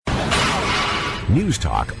News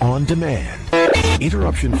Talk on demand.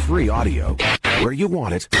 Interruption-free audio where you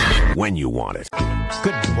want it, when you want it.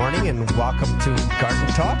 Good morning and welcome to Garden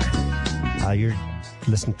Talk. You're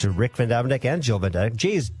listening to Rick vanDuyvendyk and Jill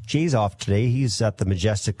vanDuyvendyk. Jay's off today. He's at the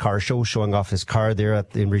Majestic Car Show showing off his car there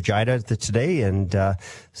in Regina today. And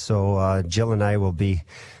so Jill and I will be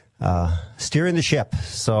steering the ship.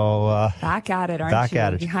 So back at it, aren't back you?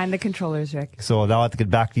 At it. Behind the controllers, Rick. So now I have to get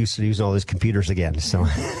back used to using all these computers again. So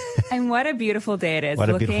and what a beautiful day it is. What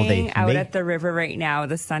a beautiful day. Looking out at the river right now,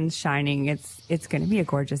 the sun's shining. It's going to be a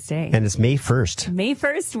gorgeous day. And it's May 1st. May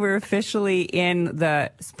 1st, we're officially in the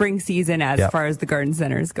spring season as far as the garden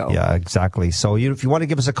centers go. Yeah, exactly. So if you want to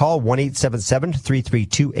give us a call,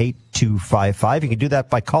 1-877-332-8255. You can do that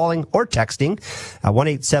by calling or texting,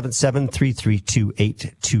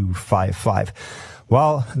 1-877-332-8255.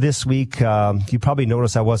 Well, this week, you probably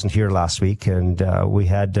noticed I wasn't here last week, and we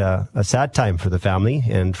had a sad time for the family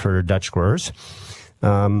and for Dutch Growers.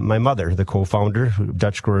 My mother, the co-founder of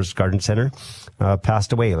Dutch Growers Garden Center,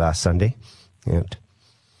 passed away last Sunday. And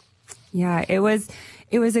yeah, it was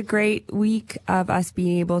a great week of us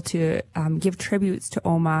being able to give tributes to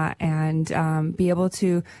Oma and be able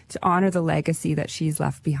to honor the legacy that she's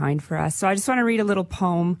left behind for us. So I just want to read a little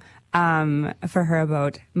poem for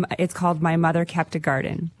her it's called My Mother Kept a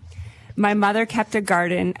Garden. My mother kept a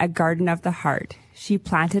garden of the heart. She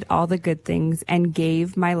planted all the good things and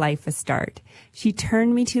gave my life a start. She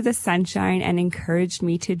turned me to the sunshine and encouraged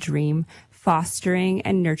me to dream, fostering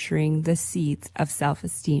and nurturing the seeds of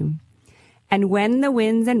self-esteem. And when the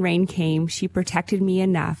winds and rain came, she protected me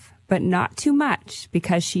enough, but not too much,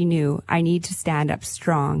 because she knew I need to stand up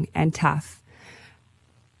strong and tough.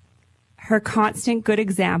 Her constant good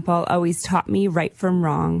example always taught me right from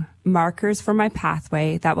wrong, markers for my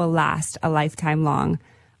pathway that will last a lifetime long.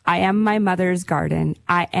 I am my mother's garden.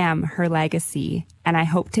 I am her legacy. And I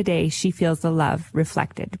hope today she feels the love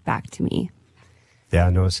reflected back to me.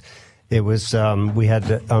 Yeah, no, it was, we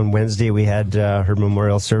had, on Wednesday, we had her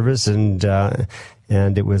memorial service, and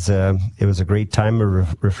it was a great time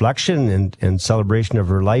of reflection and celebration of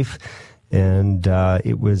her life. And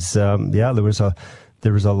it was,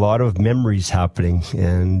 there was a lot of memories happening,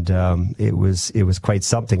 and it was quite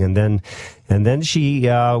something. And then she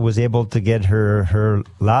was able to get her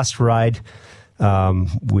last ride.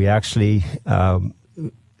 We actually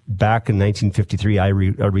back in 1953, I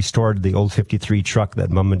restored the old 53 truck that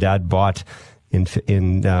Mom and Dad bought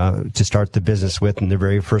to start the business with, and the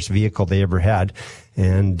very first vehicle they ever had.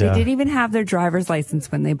 And they didn't even have their driver's license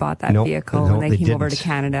when they bought that vehicle when they came over to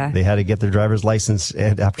Canada. They had to get their driver's license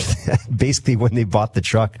after that, basically when they bought the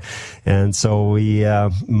truck. And so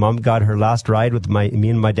Mom got her last ride with me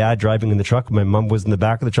and my dad driving in the truck. My mom was in the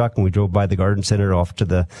back of the truck, and we drove by the garden center off to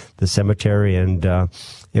the cemetery, and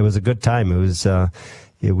it was a good time. It was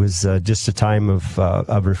just a time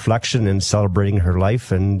of reflection and celebrating her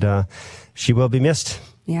life, and she will be missed.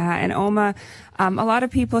 Yeah, and Oma, a lot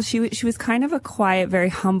of people, she was kind of a quiet, very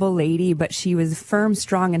humble lady, but she was firm,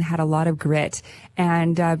 strong, and had a lot of grit.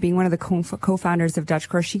 And being one of the co-founders of Dutch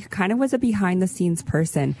Growers, she kind of was a behind-the-scenes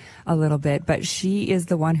person a little bit, but she is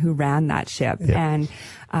the one who ran that ship. Yeah. And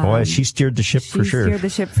she steered the ship for sure. She steered the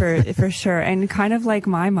ship for sure. And kind of like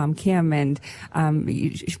my mom, Kim, and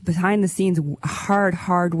behind the scenes,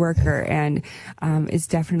 hard worker. And it's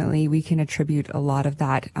definitely, we can attribute a lot of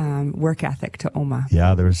that work ethic to Oma.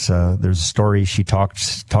 Yeah, there's a story she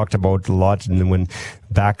talked about a lot. And when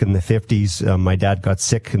back in the 50s, my dad got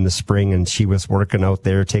sick in the spring, and she was working out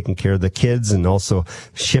there taking care of the kids and also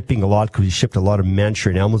shipping a lot, because we shipped a lot of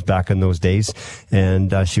Manchurian animals back in those days.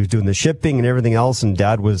 And she was doing the shipping and everything else, and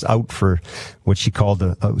Dad was out for what she called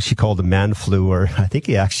a man flu, or I think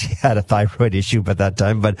he actually had a thyroid issue by that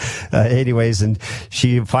time. But anyways, and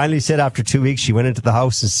she finally said after 2 weeks, she went into the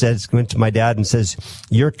house and went to my dad and says,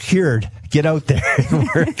 "You're cured. Get out there and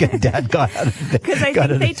work." And Dad got out of there. Because I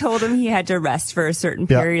think they told him he had to rest for a certain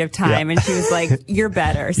period of time, and she was like, "You're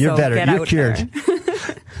better. So you're better. Get You're out cured." There.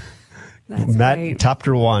 Matt, great.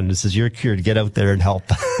 chapter 1, says, "You're cured. Get out there and help."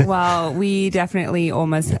 Well, we definitely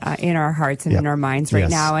almost in our hearts and in our minds right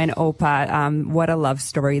now. And Opa, what a love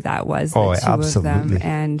story that was. The two absolutely. of them,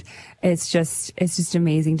 and it's just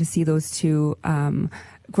amazing to see those two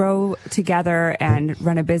grow together and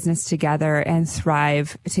run a business together and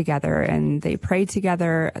thrive together. And they prayed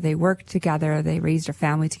together, they worked together, they raised a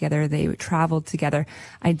family together, they traveled together.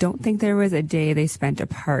 I don't think there was a day they spent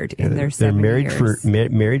apart in their 7 years. They're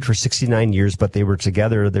married for 69 years, but they were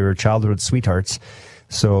together. They were childhood sweethearts.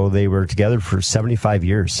 So they were together for 75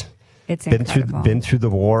 years. It's incredible. Been through the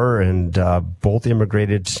war, and both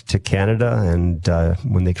immigrated to Canada. And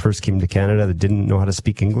when they first came to Canada, they didn't know how to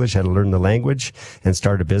speak English, had to learn the language and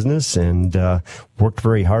start a business, and worked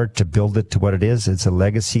very hard to build it to what it is. It's a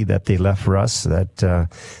legacy that they left for us that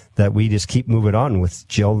we just keep moving on with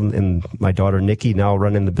Jill and my daughter Nikki now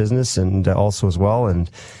running the business, and also as well.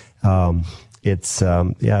 And it's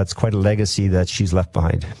quite a legacy that she's left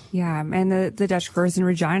behind. Yeah, and the Dutch Growers in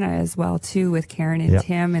Regina as well too, with Karen and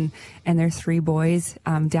Tim and their 3 boys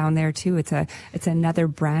down there too. It's another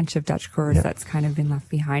branch of Dutch Growers that's kind of been left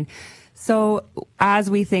behind. So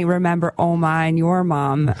as we remember Oma and your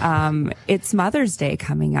mom, it's Mother's Day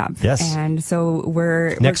coming up. Yes. And so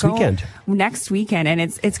we're next weekend. And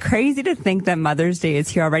it's crazy to think that Mother's Day is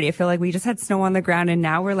here already. I feel like we just had snow on the ground, and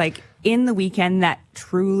now we're like in the weekend that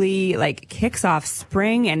truly like kicks off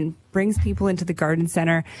spring and brings people into the garden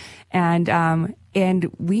center.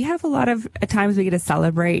 And we have a lot of times we get to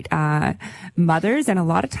celebrate mothers, and a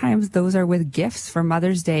lot of times those are with gifts for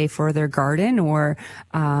Mother's Day for their garden, or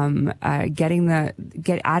adding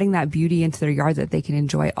that beauty into their yard that they can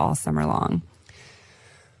enjoy all summer long.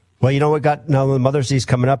 Well, now the Mother's Day is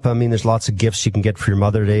coming up. I mean, there's lots of gifts you can get for your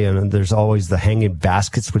Mother Day, and there's always the hanging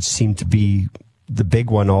baskets, which seem to be the big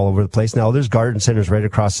one all over the place. Now, there's garden centers right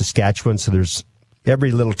across Saskatchewan, so there's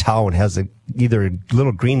every little town has either a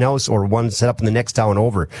little greenhouse or one set up in the next town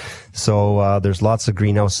over. So there's lots of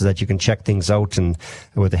greenhouses that you can check things out, and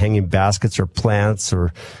with the hanging baskets or plants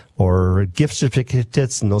or gift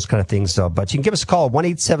certificates and those kind of things. But you can give us a call,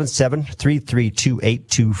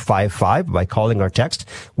 1-877-332-8255 by calling or text.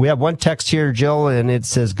 We have one text here, Jill, and it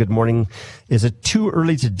says, "Good morning. Is it too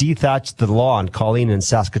early to dethatch the lawn?" Colleen in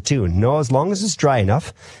Saskatoon. No, as long as it's dry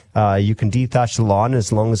enough, you can dethatch the lawn,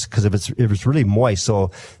 as long as, because if it's really moist.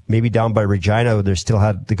 So maybe down by Regina, they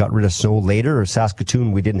got rid of snow later, or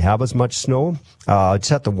Saskatoon, we didn't have as much snow. Just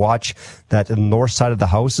have to watch that on the north side of the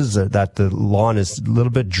houses, that the lawn is a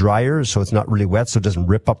little bit drier, so it's not really wet, so it doesn't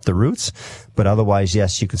rip up the roots. But otherwise,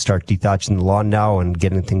 yes, you can start dethatching the lawn now and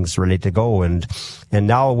getting things ready to go. And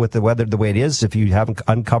now with the weather the way it is, if you haven't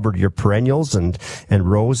uncovered your perennials and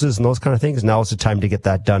roses and those kind of things, now is the time to get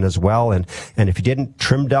that done as well. And if you didn't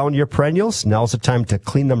trim down your perennials, now's the time to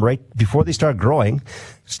clean them right before they start growing.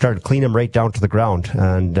 Start clean them right down to the ground,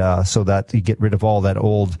 and so that you get rid of all that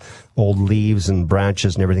old leaves and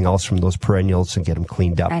branches and everything else from those perennials and get them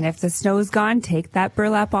cleaned up. And if the snow's gone, take that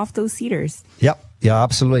burlap off those cedars. Yep. Yeah,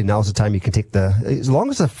 absolutely. Now's the time you can take as long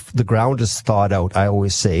as the ground is thawed out, I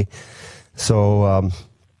always say. So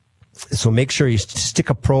make sure you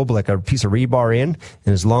stick a probe, like a piece of rebar in,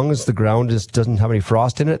 and as long as the ground doesn't have any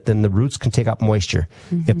frost in it, then the roots can take up moisture.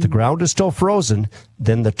 Mm-hmm. If the ground is still frozen,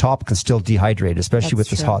 then the top can still dehydrate, especially with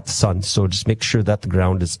this hot sun. So just make sure that the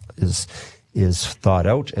ground is thawed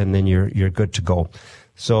out, and then you're good to go.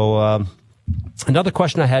 So another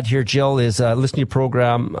question I had here, Jill, is listening to your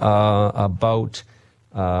program about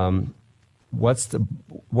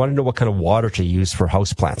want to know what kind of water to use for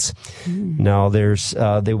houseplants. Now,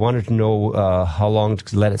 they wanted to know how long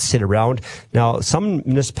to let it sit around. Now, some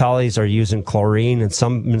municipalities are using chlorine, and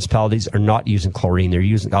some municipalities are not using chlorine. They're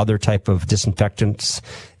using other type of disinfectants.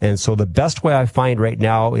 And so the best way I find right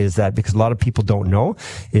now is that, because a lot of people don't know,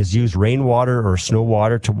 is use rainwater or snow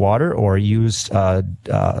water to water, or use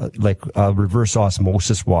reverse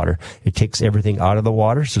osmosis water. It takes everything out of the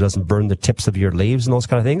water, so it doesn't burn the tips of your leaves and those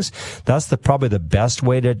kind of things. That's probably the best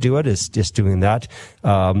way to do it, is just doing that.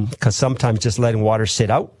 Because sometimes just letting water sit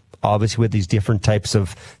out, obviously with these different types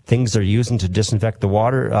of things they're using to disinfect the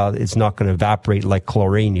water, it's not going to evaporate like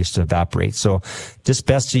chlorine used to evaporate. So just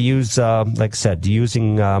best to use, like I said,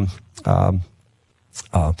 using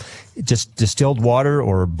just distilled water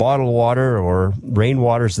or bottled water or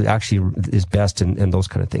rainwater is best, and those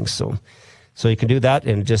kind of things. So you can do that,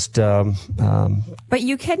 and just. But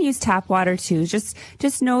you can use tap water too.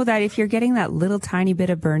 Just know that if you're getting that little tiny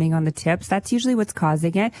bit of burning on the tips, that's usually what's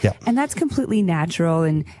causing it, and that's completely natural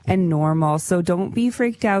and normal. So don't be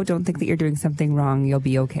freaked out. Don't think that you're doing something wrong. You'll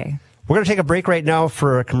be okay. We're going to take a break right now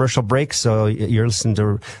for a commercial break. So you're listening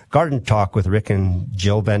to Garden Talk with Rick and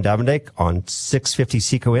Jill vanDuyvendyk on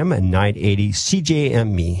 650 CKOM and 980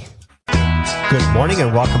 CJME. Good morning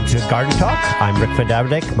and welcome to Garden Talk. I'm Rick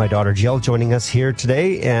vanDuyvendyk, my daughter Jill joining us here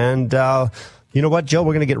today. And you know what, Jill,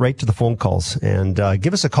 we're going to get right to the phone calls. And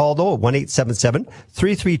give us a call, though, at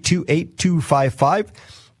 1-877-332-8255.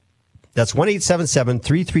 That's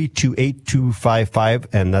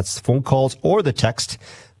 1-877-332-8255. And that's phone calls or the text.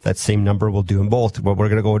 That same number, we'll do them both. But we're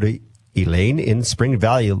going to go to Elaine in Spring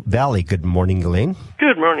Valley. Good morning, Elaine.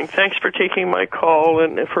 Good morning. Thanks for taking my call.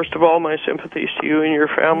 And first of all, my sympathies to you and your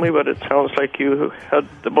family, but it sounds like you had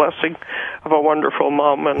the blessing of a wonderful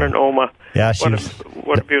mom and an Oma. Yeah,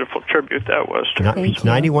 what a beautiful tribute that was to her.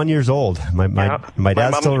 91 years old. My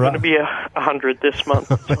dad's still around. Going to be 100 this month.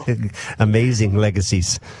 So. Amazing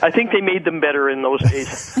legacies. I think they made them better in those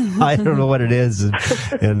days. I don't know what it is.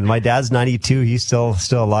 And my dad's 92. He's still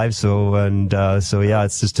alive. So yeah,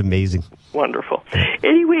 it's just amazing. Wonderful.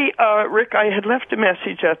 Anyway, Rick, I had left a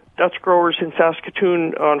message at Dutch Growers in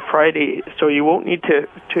Saskatoon on Friday, so you won't need to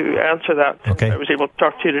answer that. Okay. I was able to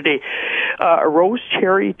talk to you today. A rose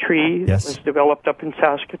cherry tree was developed up in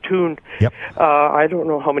Saskatoon. Yep. I don't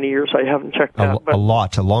know how many years. I haven't checked that. A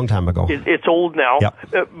long time ago. It's old now,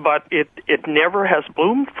 yep. But it never has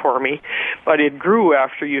bloomed for me, but it grew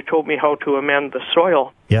after you told me how to amend the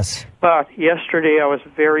soil. Yes. But yesterday I was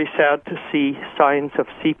very sad to see signs of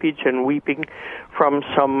seepage and weeping from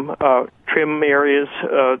some trim areas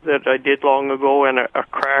that I did long ago, and a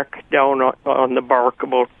crack down on the bark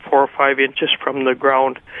about 4 or 5 inches from the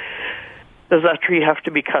ground. Does that tree have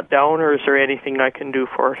to be cut down, or is there anything I can do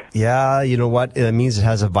for it? Yeah, you know what? It means it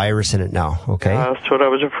has a virus in it now, okay? That's what I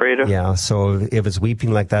was afraid of. Yeah, so if it's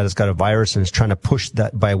weeping like that, it's got a virus, and it's trying to push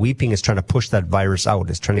that, by weeping, it's trying to push that virus out.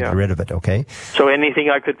 It's trying to get rid of it, okay? So anything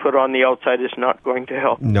I could put on the outside is not going to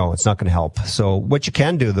help? No, it's not going to help. So what you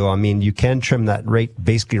can do, though, I mean, you can trim that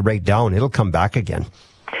basically right down. It'll come back again.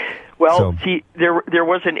 Well, see, there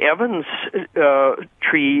was an Evans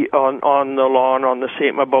tree on the lawn on the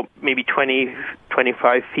same, about maybe 20,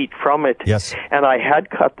 25 feet from it. Yes. And I had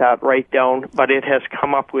cut that right down, but it has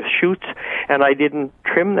come up with shoots, and I didn't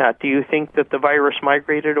trim that. Do you think that the virus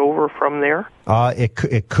migrated over from there?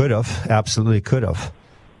 It could have, absolutely could have.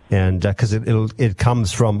 And because it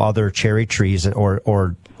comes from other cherry trees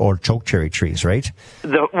or choke cherry trees, right?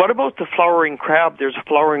 What about the flowering crab? There's a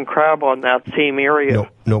flowering crab on that same area.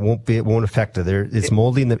 No, it won't affect it. It's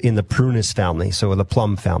moldy in the prunus family, so the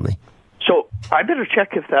plum family. So I better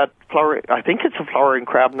check if that flowering. I think it's a flowering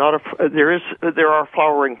crab. There are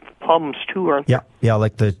flowering plums too, aren't there? Yeah,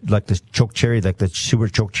 like the choke cherry, like the super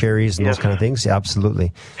choke cherries and those kind of things. Yeah,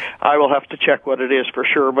 absolutely. I will have to check what it is for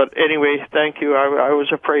sure. But anyway, thank you. I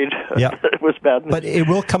was afraid it was bad. But it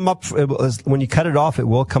will come up when you cut it off. It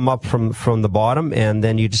will come up from the bottom, and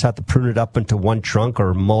then you just have to prune it up into one trunk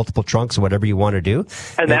or multiple trunks, or whatever you want to do.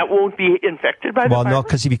 And that won't be infected by the virus? Well, no,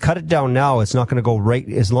 because if you cut it down now, it's not going to go right.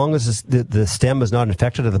 As long as the stem is not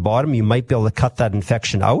infected at the bottom, you might be able to cut that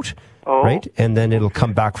infection out, right? And then it'll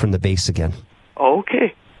come back from the base again.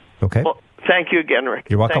 Okay. Well, thank you again, Rick.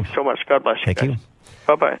 You're welcome. Thanks so much. God bless you. Thank you.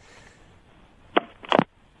 Bye-bye.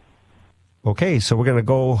 Okay, so we're gonna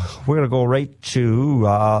go right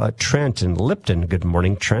to Trent in Lipton. Good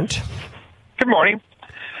morning, Trent. Good morning.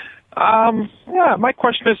 My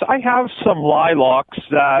question is, I have some lilacs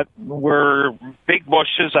that were big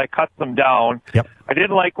bushes. I cut them down. Yep. I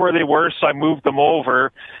didn't like where they were, so I moved them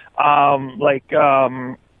over. All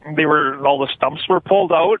the stumps were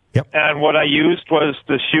pulled out. Yep. And what I used was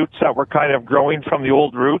the shoots that were kind of growing from the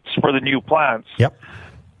old roots for the new plants. Yep.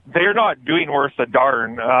 They're not doing worth a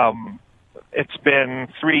darn. It's been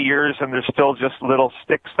 3 years, and there's still just little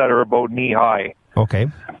sticks that are about knee high. Okay.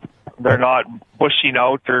 They're not bushing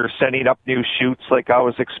out or sending up new shoots like I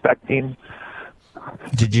was expecting.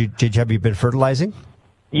 Have you been fertilizing?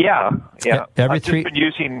 Yeah. I've just been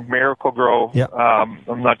using Miracle Grow. Yeah.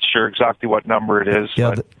 I'm not sure exactly what number it is.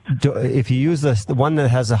 Yeah. If you use the one that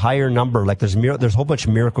has a higher number, like there's a whole bunch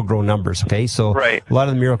of Miracle Grow numbers. Okay, so a lot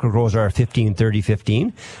of the Miracle Grows are 15, 30,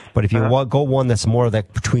 15. But if you go one that's more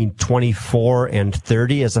like between 24 and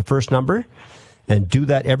 30 as the first number, and do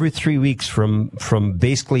that every 3 weeks from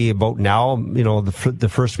basically about now, the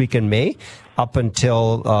first week in May, up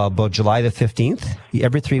until about July the 15th,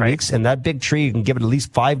 every 3 weeks. And that big tree, you can give it at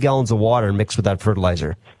least 5 gallons of water mixed with that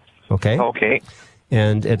fertilizer. Okay? Okay.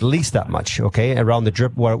 And at least that much, okay? Around the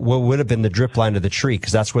drip, what would have been the drip line of the tree,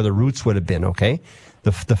 because that's where the roots would have been, okay?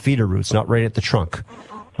 The feeder roots, not right at the trunk.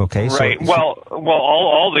 Okay. Right.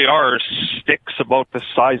 All they are sticks about the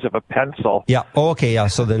size of a pencil. Yeah. Okay. Yeah.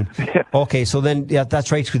 So then, yeah,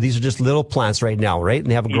 that's right. These are just little plants right now, right? And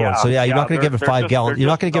they haven't grown. So yeah, you're not going to give it 5 gallons. You're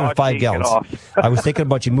not going to give it 5 gallons. I was thinking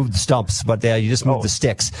about you move the stumps, but you just move the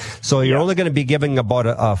sticks. So you're only going to be giving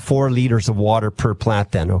about 4 liters of water per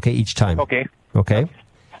plant then. Okay. Each time. Okay. Okay.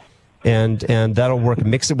 And that'll work.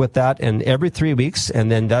 Mix it with that, and every 3 weeks, and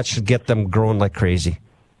then that should get them growing like crazy.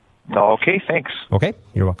 Okay, thanks. Okay,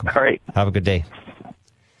 you're welcome. All right. Have a good day.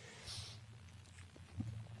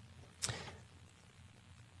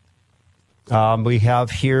 We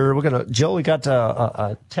have here, Jill, we got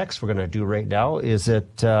a text we're going to do right now. Is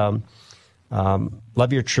it,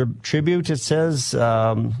 love your tribute, it says,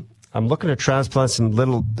 I'm looking to transplant some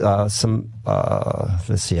let's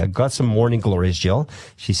see, I got some morning glories, Jill.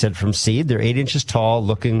 She said from seed. They're 8 inches tall,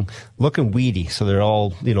 looking weedy. So they're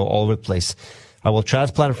all, all over the place. I will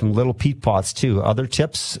transplant them from little peat pots too. Other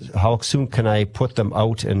tips, how soon can I put them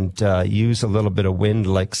out and use a little bit of wind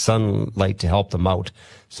like sunlight to help them out?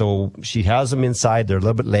 So she has them inside. They're a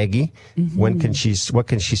little bit leggy. Mm-hmm. What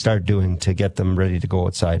can she start doing to get them ready to go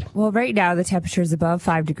outside? Well, right now the temperature is above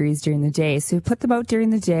 5 degrees during the day. So you put them out during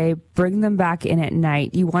the day, bring them back in at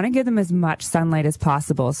night. You want to give them as much sunlight as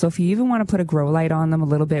possible. So if you even want to put a grow light on them a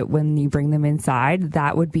little bit when you bring them inside,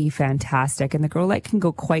 that would be fantastic. And the grow light can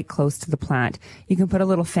go quite close to the plant. You can put a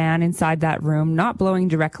little fan inside that room, not blowing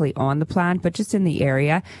directly on the plant, but just in the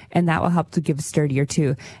area. And that will help to give sturdier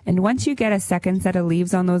too. And once you get a second set of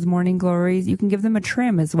leaves on those morning glories, you can give them a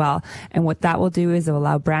trim as well. And what that will do is it will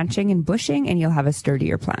allow branching and bushing, and you'll have a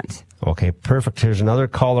sturdier plant. Okay, perfect. Here's another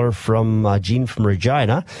caller from Jean from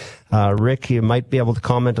Regina. Rick, you might be able to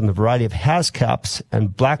comment on the variety of hascaps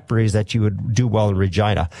and blackberries that you would do well in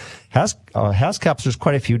Regina. Hascaps, there's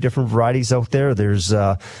quite a few different varieties out there. There's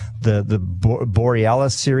the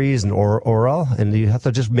Borealis series and Oral, and you have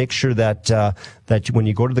to just make sure that when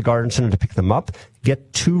you go to the garden center to pick them up,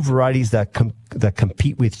 get two varieties that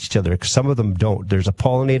compete with each other, because some of them don't. There's a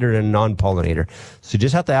pollinator and a non-pollinator. So you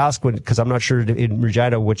just have to ask, because I'm not sure in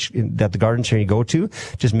Regina that the garden center you go to,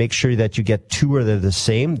 just make sure that you get two that are the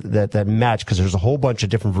same, that match, because there's a whole bunch of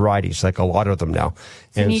different varieties, like a lot of them now.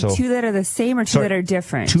 So you need two that are the same or two that are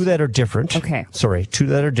different? Two that are different. Okay. Sorry, two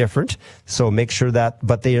that are different. So make sure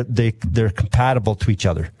but they're compatible to each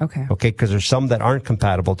other. Okay. Okay, because there's some that aren't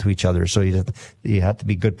compatible to each other. So you have to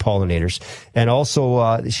be good pollinators. And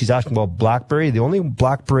also, she's asking about blackberry. The only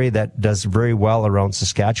blackberry that does very well around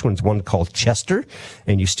Saskatchewan is one called Chester,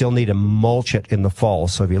 and you still need to mulch it in the fall.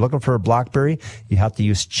 So if you're looking for a blackberry, you have to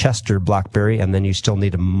use Chester blackberry, and then you still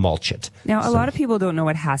need to mulch it. Now, a lot of people don't know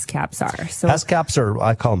what hascaps are. So hascaps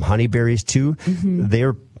I call them honeyberries too. Mm-hmm.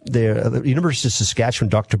 The University of Saskatchewan,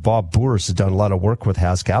 Dr. Bob Boers has done a lot of work with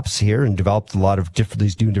hascaps here and developed a lot of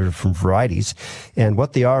these different varieties. And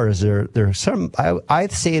what they are is they're some,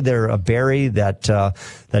 I'd say they're a berry that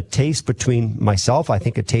tastes between myself. I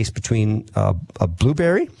think it tastes between a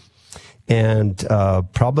blueberry and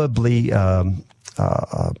probably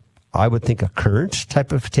I would think a currant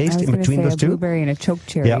type of taste in between those two. A blueberry and a choke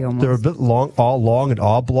cherry almost. They're a bit long and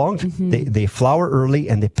oblong. Mm-hmm. They flower early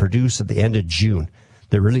and they produce at the end of June.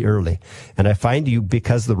 They're really early. And I find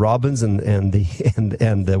because the robins and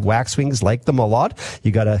the waxwings like them a lot,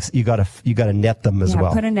 you gotta net them as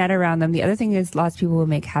well. Put a net around them. The other thing is lots of people will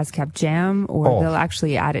make hascap jam, or they'll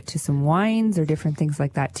actually add it to some wines or different things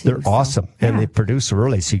like that too. They're awesome. And they produce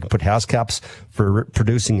early. So you can put hascaps for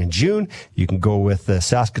producing in June. You can go with the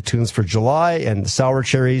Saskatoons for July and sour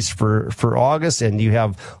cherries for August, and you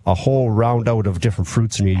have a whole round out of different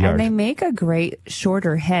fruits in your yard. And they make a great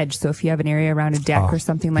shorter hedge. So if you have an area around a deck or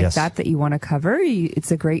something like that you want to cover, it's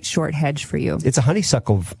a great short hedge for you. It's a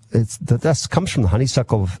honeysuckle. That comes from the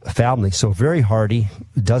honeysuckle family, so very hardy.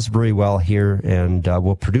 It does very well here, and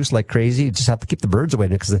will produce like crazy. You just have to keep the birds away,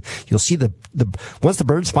 because you'll see once the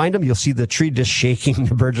birds find them, you'll see the tree just shaking.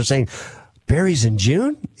 The birds are saying, "Berries in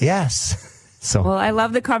June?" Yes. Well, I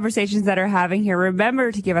love the conversations that are having here.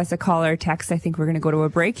 Remember to give us a call or text. I think we're going to go to a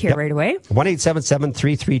break here right away.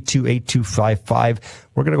 1-877-332-8255.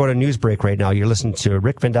 We're going to go to a news break right now. You're listening to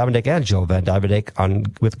Rick vanDuyvendyk and Jill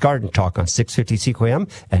vanDuyvendyk with Garden Talk on 650 CKM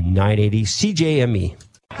and 980 CJME.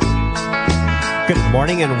 Good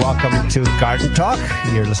morning and welcome to Garden Talk.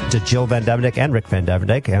 You're listening to Jill vanDuyvendyk and Rick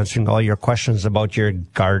vanDuyvendyk answering all your questions about your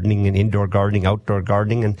gardening and indoor gardening, outdoor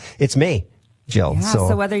gardening, and it's May. Jill. Yeah,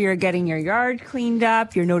 so whether you're getting your yard cleaned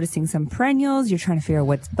up, you're noticing some perennials, you're trying to figure out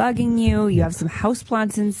what's bugging you, you have some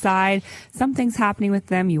houseplants inside, something's happening with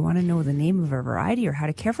them, you want to know the name of a variety or how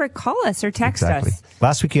to care for it, call us or text us.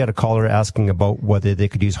 Last week you had a caller asking about whether they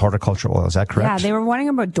could use horticultural oil. Is that correct? Yeah, they were wanting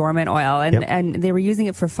about dormant oil, and they were using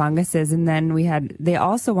it for funguses, and then they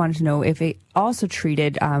also wanted to know if it also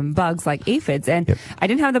treated bugs like aphids. And I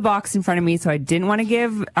didn't have the box in front of me, so I didn't want to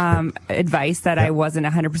give advice that I wasn't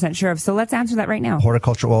 100% sure of. So let's answer that right now.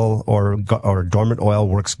 Horticultural oil or dormant oil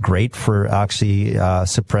works great for actually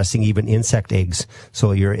suppressing even insect eggs.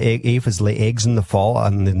 So your aphids lay eggs in the fall,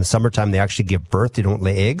 and in the summertime they actually give birth. They don't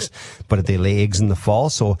lay eggs, but they lay eggs in the fall.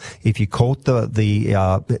 So if you coat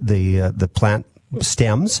the plant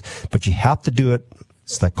stems, but you have to do it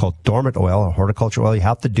it's like called dormant oil or horticulture oil. You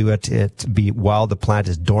have to do it while the plant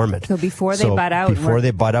is dormant. So before they bud out. Before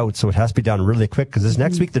they bud out. So it has to be done really quick because this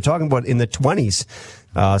next week they're talking about in the 20s.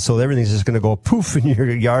 So everything's just going to go poof in your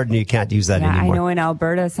yard and you can't use that anymore. I know in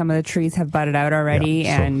Alberta some of the trees have budded out already,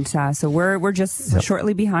 so we're just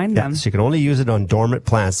shortly behind them. So you can only use it on dormant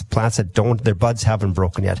plants that their buds haven't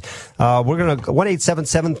broken yet. We're going to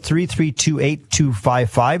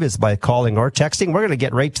 1-877-332-8255 is by calling or texting. We're going to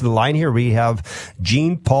get right to the line here. We have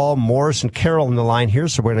Jean, Paul, Morris, and Carol on the line here,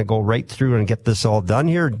 so we're going to go right through and get this all done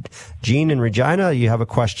here. Jean and Regina, you have a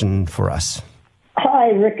question for us. Hi,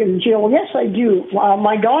 Rick and Jill. Yes, I do.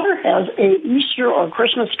 My daughter has a Easter or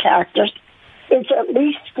Christmas cactus. It's at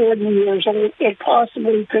least 40 years old. It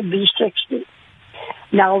possibly could be 60.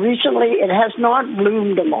 Now, recently, it has not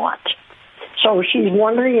bloomed a lot. So she's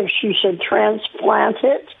wondering if she should transplant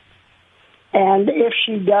it. And if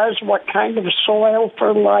she does, what kind of soil,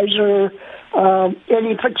 fertilizer,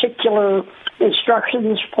 any particular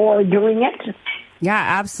instructions for doing it?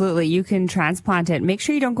 Yeah, absolutely. You can transplant it. Make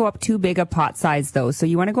sure you don't go up too big a pot size, though. So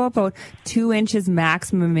you want to go about 2 inches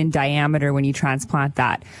maximum in diameter when you transplant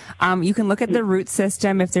that. You can look at the root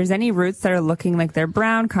system. If there's any roots that are looking like they're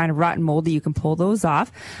brown, kind of rotten, moldy, you can pull those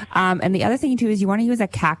off. And the other thing, too, is you want to use a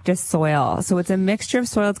cactus soil. So it's a mixture of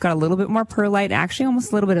soil. It's got a little bit more perlite, actually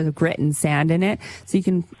almost a little bit of grit and sand in it. So you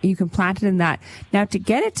can plant it in that. Now, to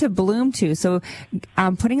get it to bloom, too, so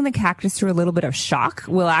putting the cactus through a little bit of shock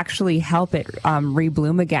will actually help it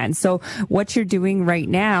rebloom again. So what you're doing right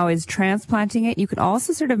now is transplanting it. You can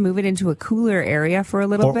also sort of move it into a cooler area for a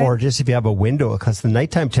little bit. Or just if you have a window, because the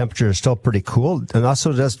nighttime temperature is still pretty cool, and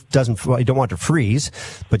also you don't want to freeze,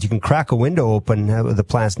 but you can crack a window open, have the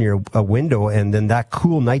plants near a window, and then that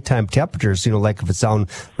cool nighttime temperatures, like if it's down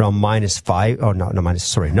around -5, oh no, not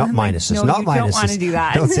minuses. No, you don't want to do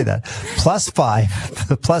that. Don't say that.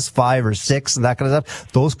 +5 or 6 and that kind of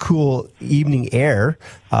stuff. Those cool evening air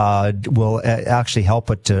will actually help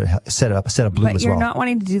it to set a bloom as well. But you're not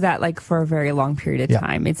wanting to do that like for a very long period of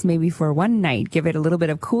time. It's maybe for one night. Give it a little bit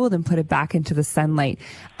of cool, then put it back into the sunlight.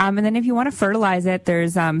 And then if you want to fertilize it,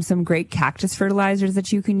 there's some great cactus fertilizers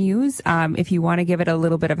that you can use. If you want to give it a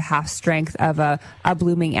little bit of half strength of a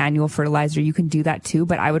blooming annual fertilizer, you can do that too.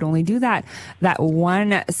 But I would only do that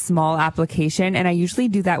one small application, and I usually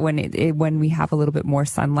do that when we have a little bit more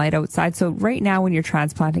sunlight outside. So right now, when you're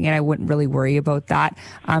transplanting it, I wouldn't really worry about that.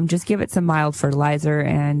 Just give it some mild fertilizer,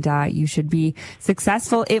 and you should be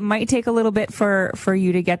successful. It might take a little bit for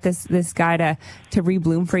you to get this guy to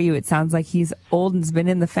rebloom for you. It sounds like he's old and's been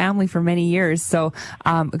in the family for many years. So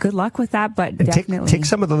good luck with that, but definitely take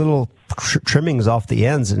some of the little trimmings off the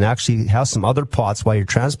ends and actually have some other pots while you're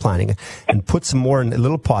transplanting it, and put some more in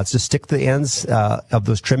little pots. Just stick the ends of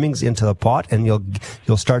those trimmings into the pot, and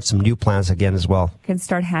you'll start some new plants again as well. You can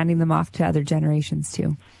start handing them off to other generations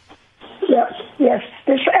too. Yes.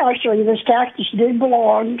 This cactus did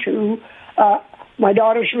belong to my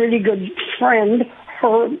daughter's really good friend,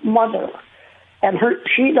 her mother. And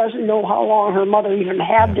she doesn't know how long her mother even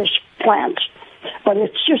had this plant. But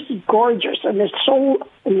it's just gorgeous, and it's so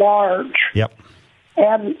large. Yep.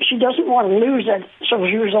 And she doesn't want to lose it, so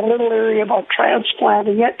she was a little leery about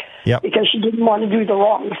transplanting it because she didn't want to do the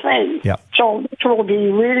wrong thing. Yep. So this will be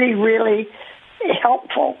really, really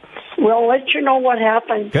helpful. We'll let you know what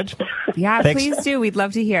happens. Good. Yeah, Thanks. Please do. We'd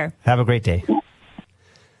love to hear. Have a great day.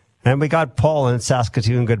 And we got Paul in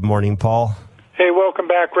Saskatoon. Good morning, Paul. Hey, welcome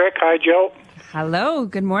back, Rick. Hi, Joe. Hello.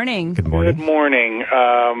 Good morning. Good morning. Good morning.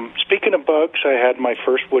 Speaking of bugs, I had my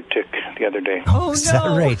first wood tick the other day. Oh, Is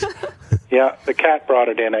that right? Yeah, the cat brought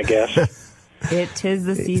it in, I guess. It is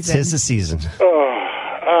the season. It is the season.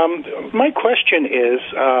 My question is,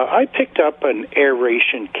 I picked up an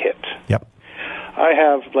aeration kit. Yep. I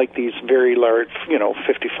have like these very large,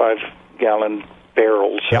 55-gallon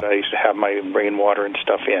barrels that I used to have my rainwater and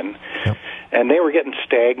stuff in. Yep. And they were getting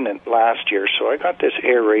stagnant last year, so I got this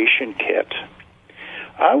aeration kit.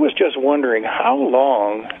 I was just wondering, how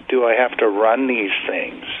long do I have to run these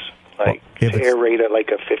things? Like, aerate it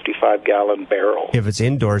like a 55-gallon barrel? If it's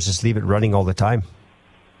indoors, just leave it running all the time.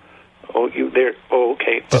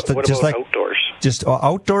 Okay. But what about outdoors? Just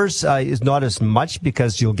outdoors is not as much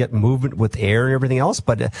because you'll get movement with air and everything else.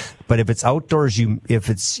 But if it's outdoors, you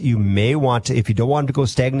may want to. If you don't want to go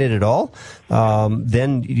stagnant at all,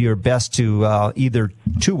 then you're best to either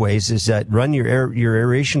two ways is that run your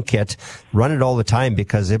aeration kit, run it all the time,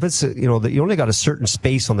 because if it's you only got a certain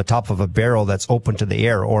space on the top of a barrel that's open to the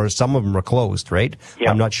air, or some of them are closed, right? Yeah.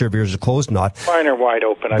 I'm not sure if yours are closed or not. Mine are wide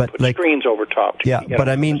open. I put screens over top. But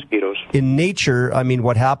I mean, mosquitoes. in nature, I mean,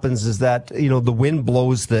 what happens is that, the wind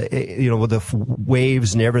blows with the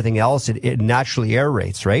waves and everything else, it naturally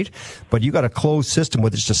aerates, right? But you got a closed system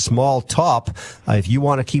with just a small top. If you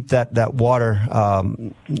want to keep that water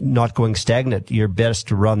not going stagnant, you're best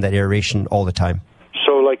to run that aeration all the time.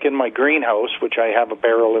 So like in my greenhouse, which I have a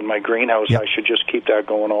barrel in my greenhouse, yep. I should just keep that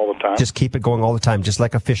going all the time? Just keep it going all the time, just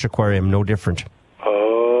like a fish aquarium, no different.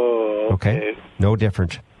 Oh, okay. No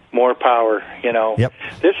different. More power, Yep.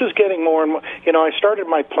 This is getting more and more. I started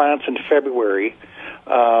my plants in February.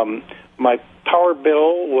 My power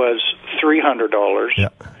bill was $300.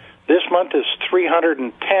 Yep. This month is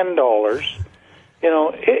 $310.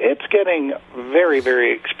 It's getting very,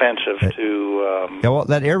 very expensive to... Yeah, well,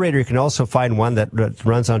 that aerator, you can also find one that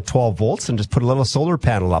runs on 12 volts and just put a little solar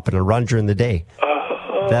panel up and it'll run during the day.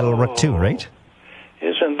 That'll work too, right?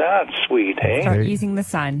 Isn't that sweet, eh? Start using the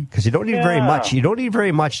sun. Because you don't need very much. You don't need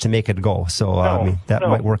very much to make it go. So, that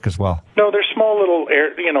might work as well. No, they're small little,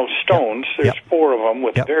 stones. Yep. There's 4 of them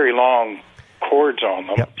with very long cords on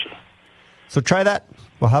them. Yep. So try that.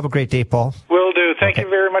 Well, have a great day, Paul. Will do. Thank you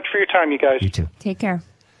very much for your time, you guys. You too. Take care.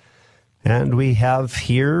 And we have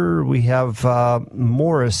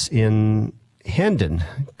Morris in Hendon.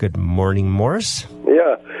 Good morning, Morris.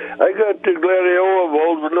 Yeah, I got the gladiola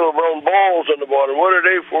bulbs with little round balls on the bottom. What are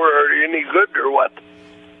they for? Are they any good or what?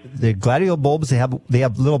 The gladiola bulbs, they have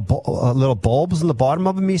little bulbs in the bottom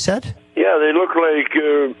of them, you said? Yeah, they look like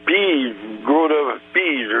peas, grown up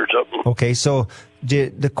peas or something. Okay, so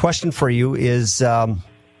the question for you is, are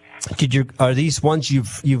these ones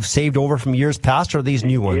you've saved over from years past, or are these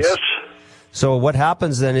new ones? Yes. So what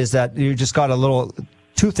happens then is that you just got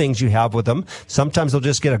two things you have with them. Sometimes they'll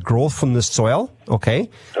just get a growth from the soil, okay?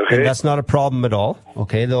 And that's not a problem at all,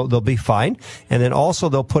 okay? They'll be fine. And then also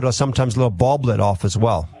they'll put sometimes a little bulblet off as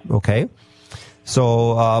well, okay?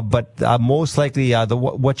 So, but most likely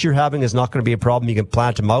what you're having is not going to be a problem. You can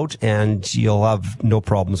plant them out and you'll have no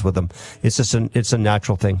problems with them. It's just it's a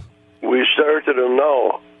natural thing. We started them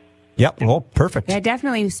now. Yep. Oh, perfect. Yeah,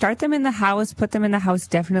 definitely. Start them in the house. Put them in the house.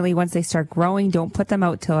 Definitely once they start growing, don't put them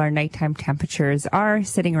out till our nighttime temperatures are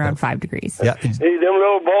sitting around 5 degrees. Yeah. Hey, them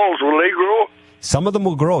little balls, will they grow? Some of them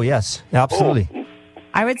will grow, yes. Absolutely. Oh.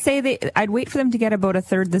 I would say I'd wait for them to get about a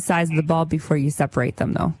third the size of the bulb before you separate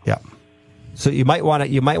them, though. Yeah. So you might want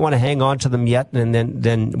to hang on to them yet, and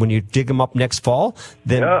then when you dig them up next fall,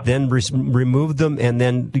 then remove them, and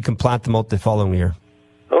then you can plant them out the following year.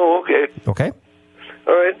 Oh, okay. Okay.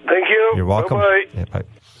 All right. Thank you. You're welcome. Bye-bye. Yeah, bye.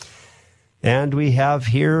 And we have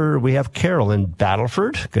Carol in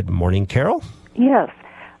Battleford. Good morning, Carol. Yes.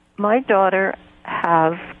 My daughter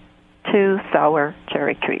has 2 sour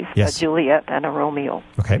cherry trees, yes. A Juliet and a Romeo.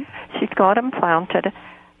 Okay. She's got them planted,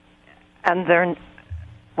 and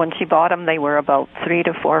when she bought them, they were about 3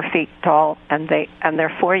 to 4 feet tall, and they're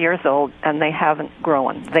 4 years old, and they haven't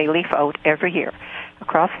grown. They leaf out every year.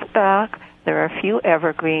 Across the back, there are a few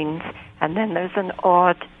evergreens, and then there's an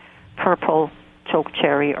odd purple choke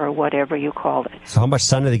cherry or whatever you call it. So how much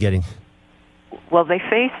sun are they getting? Well, they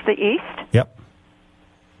face the east. Yep.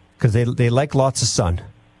 Because they like lots of sun.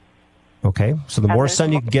 Okay, so the more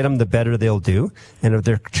sun you can get them, the better they'll do. And if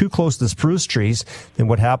they're too close to the spruce trees, then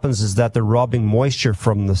what happens is that they're robbing moisture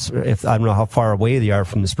from I don't know how far away they are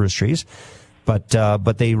from the spruce trees, but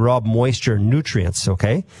they rob moisture and nutrients.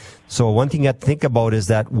 Okay, so one thing you have to think about is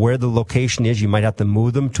that where the location is, you might have to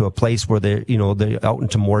move them to a place where they're out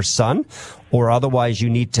into more sun, or otherwise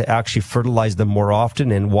you need to actually fertilize them more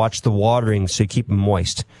often and watch the watering so you keep them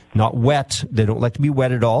moist, not wet. They don't like to be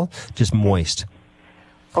wet at all, just moist.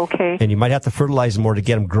 Okay. And you might have to fertilize them more to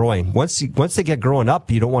get them growing. Once they get growing up,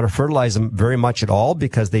 you don't want to fertilize them very much at all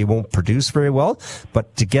because they won't produce very well.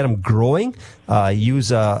 But to get them growing, use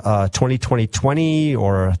a 20-20-20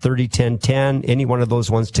 or a 30-10-10, any one of those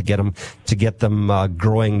ones to get them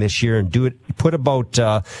growing this year. And do it. Put about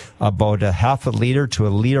a half a liter to a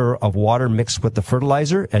liter of water mixed with the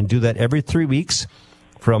fertilizer, and do that every 3 weeks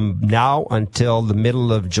from now until the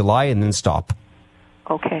middle of July, and then stop.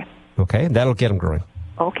 Okay. Okay, that'll get them growing.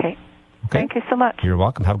 Okay. Thank you so much. You're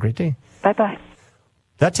welcome. Have a great day. Bye-bye.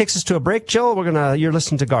 That takes us to a break, Jill. You're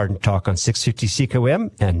listening to Garden Talk on 650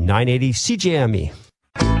 CKOM and 980 CJME.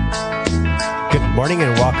 Good morning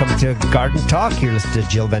and welcome to Garden Talk. You're listening to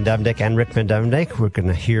Jill vanDuyvendyk and Rick vanDuyvendyk. We're going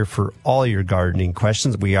to hear for all your gardening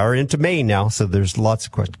questions. We are into May now, so there's lots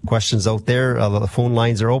of questions out there. The phone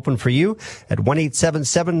lines are open for you at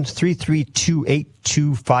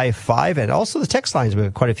 1-877-332-8255. And also the text lines, we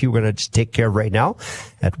have quite a few we're going to take care of right now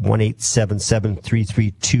at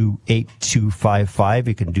 1-877-332-8255.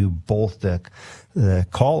 You can do both the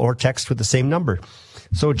call or text with the same number.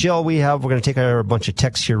 So, Jill, we're going to take a bunch of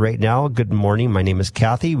texts here right now. Good morning. My name is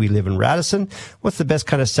Kathy. We live in Radisson. What's the best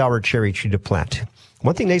kind of sour cherry tree to plant?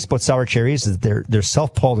 One thing nice about sour cherries is they're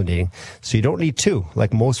self-pollinating, so you don't need two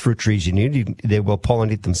like most fruit trees. They will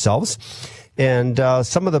pollinate themselves. And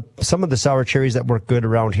some of the sour cherries that work good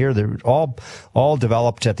around here, they're all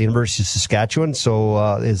developed at the University of Saskatchewan.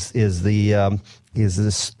 So is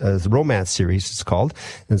this Romance series, it's called.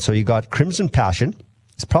 And so you got Crimson Passion.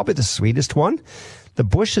 It's probably the sweetest one. The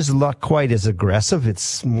bush is not quite as aggressive.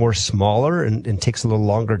 It's more smaller and takes a little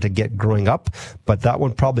longer to get growing up. But that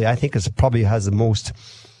one I think probably has the most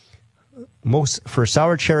for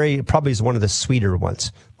sour cherry, it probably is one of the sweeter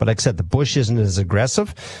ones. But like I said, the bush isn't as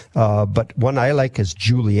aggressive. But one I like is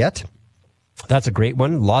Juliet. That's a great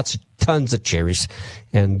one. Tons of cherries,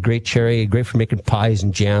 and great for making pies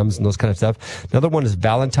and jams and those kind of stuff. Another one is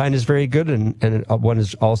Valentine is very good, and one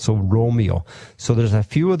is also Romeo. So there's a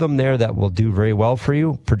few of them there that will do very well for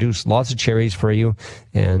you, produce lots of cherries for you,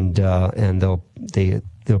 and they'll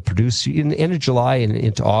produce in the end of July and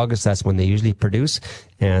into August. That's when they usually produce,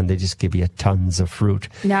 and they just give you tons of fruit.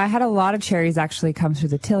 Now, I had a lot of cherries actually come through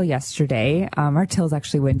the till yesterday. Our tills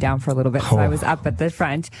actually went down for a little bit, so I was up at the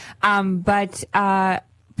front. But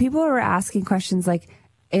people were asking questions like,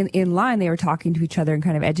 in line, they were talking to each other and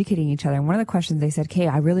kind of educating each other. And one of the questions they said, "Okay,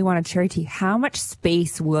 I really want a cherry tree. How much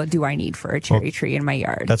space do I need for a cherry tree in my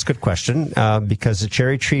yard?" That's a good question, because a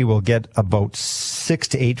cherry tree will get about 6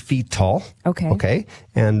 to 8 feet tall. Okay.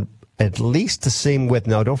 And at least the same width.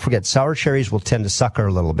 Now, don't forget, sour cherries will tend to sucker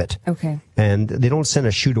a little bit. Okay. And they don't send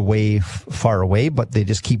a shoot away far away, but they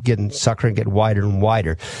just keep getting sucker and get wider and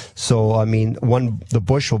wider. So, I mean, the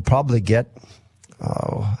bush will probably get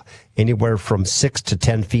anywhere from 6 to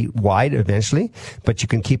 10 feet wide eventually, but you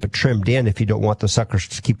can keep it trimmed in if you don't want the suckers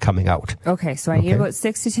to keep coming out. Okay, so I need about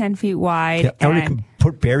 6 to 10 feet wide. Yeah, and you can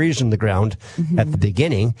put berries in the ground at the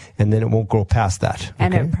beginning, and then it won't grow past that.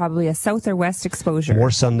 And probably a south or west exposure.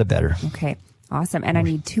 More sun, the better. Okay, awesome. And I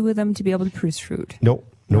need 2 of them to be able to produce fruit. No,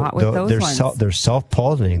 they're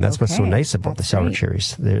self-pollinating. That's what's so nice about the sour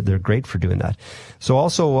cherries. They're great for doing that. So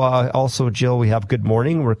also, Jill, we have good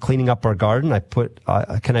morning. We're cleaning up our garden.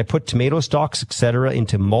 Can I put tomato stalks, etc.,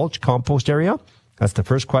 into mulch compost area? That's the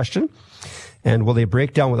first question. And will they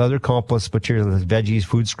break down with other compost materials, veggies,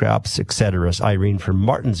 food scraps, etc.? Irene from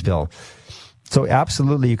Martinsville. So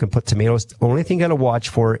absolutely, you can put tomatoes. Only thing you got to watch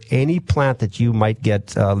for any plant that you might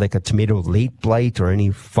get, like a tomato late blight or any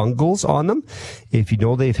fungals on them. If you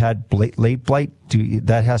know they've had late blight,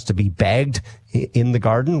 that has to be bagged in the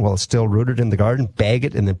garden while it's still rooted in the garden. Bag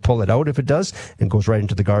it and then pull it out if it does, and goes right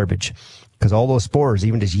into the garbage. Because all those spores,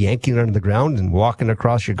 even just yanking it under the ground and walking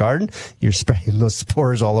across your garden, you're spraying those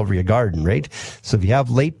spores all over your garden, right? So if you have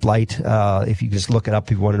late blight, if you just look it up,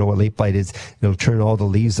 if you want to know what late blight is, it'll turn all the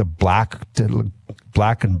leaves of black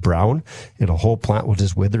and brown. Whole plant will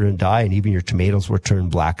just wither and die, and even your tomatoes will turn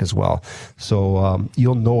black as well. So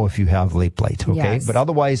you'll know if you have late blight, okay? Yes. But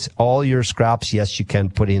otherwise, all your scraps, yes, you can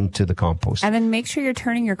put into the compost. And then make sure you're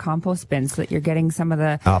turning your compost bin so that you're getting some of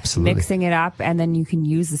the mixing it up, and then you can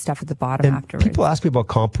use the stuff at the bottom afterwards. People ask me about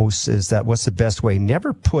compost, what's the best way?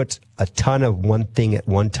 Never put a ton of one thing at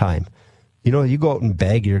one time. You go out and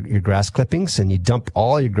bag your grass clippings and you dump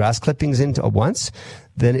all your grass clippings into at once,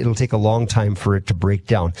 then it'll take a long time for it to break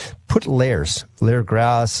down. Put layers, layer of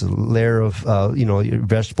grass, layer of, your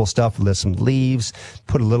vegetable stuff, some leaves,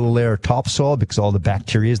 put a little layer of topsoil because all the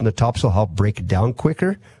bacteria in the topsoil help break it down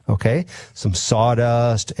quicker. Okay. Some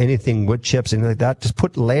sawdust, anything, wood chips, anything like that. Just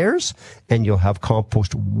put layers and you'll have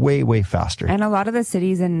compost way, way faster. And a lot of the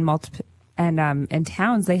cities and and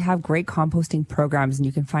towns, they have great composting programs, and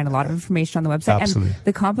you can find a lot of information on the website. Absolutely. And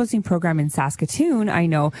the composting program in Saskatoon, I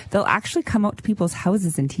know they'll actually come out to people's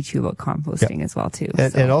houses and teach you about composting as well too.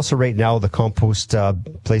 And also right now the compost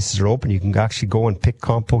places are open. You can actually go and pick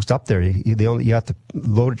compost up there. You have to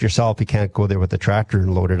load it yourself. You can't go there with a tractor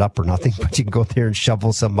and load it up or nothing, but you can go there and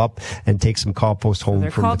shovel some up and take some compost home. So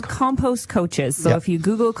they're called compost coaches. So if you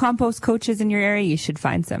Google compost coaches in your area, you should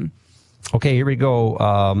find some. Okay, here we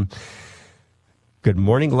go. Good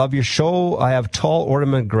morning. Love your show. I have tall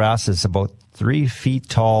ornament grasses about 3 feet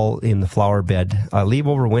tall in the flower bed. I leave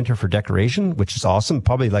over winter for decoration, which is awesome.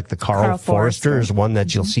 Probably like the Carl Forester is one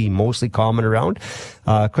that you'll see mostly common around.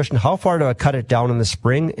 Question, how far do I cut it down in the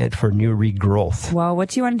spring and for new regrowth? Well,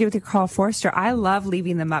 what you want to do with your Carl Forester, I love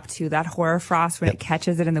leaving them up too. That hoarfrost, when it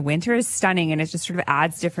catches it in the winter, is stunning, and it just sort of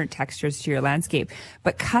adds different textures to your landscape.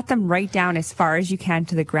 But cut them right down as far as you can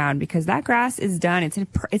to the ground, because that grass is done.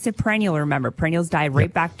 It's a perennial, remember. Perennials die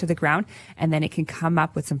right back to the ground, and then it can come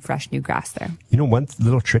up with some fresh new grass there. You know, one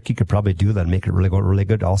little trick you could probably do that'd make it really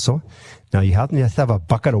good also. Now, you have to have a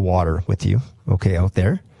bucket of water with you, okay, out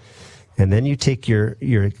there. And then you take your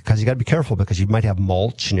because you got to be careful because you might have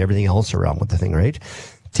mulch and everything else around with the thing, right?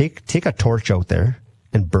 Take a torch out there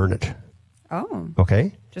and burn it. Oh.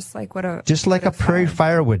 Okay? Just like a prairie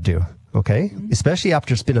fire would do. Okay? Mm-hmm. Especially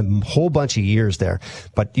after it's been a whole bunch of years there.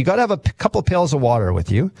 But you got to have a couple of pails of water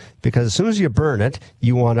with you because as soon as you burn it,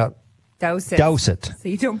 you want to douse it. So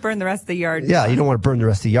you don't burn the rest of the yard down. Yeah, you don't want to burn the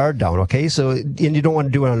rest of the yard down, okay? So, and you don't want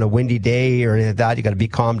to do it on a windy day or anything like that. You got to be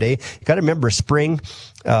calm day. You got to remember spring,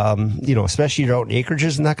 especially you're out in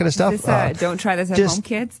acreages and that kind of stuff. Don't try this at home,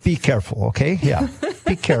 kids. Be careful, okay? Yeah.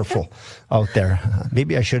 Be careful out there.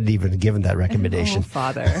 Maybe I shouldn't even have given that recommendation. Oh,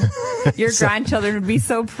 Father. Your grandchildren would be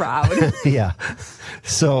so proud. Yeah.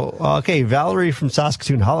 So, okay, Valerie from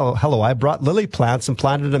Saskatoon. Hello. I brought lily plants and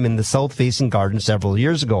planted them in the south-facing garden several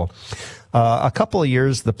years ago. A couple of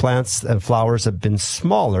years, the plants and flowers have been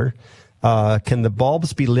smaller. Can the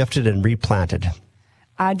bulbs be lifted and replanted?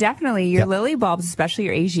 Definitely. Your lily bulbs, especially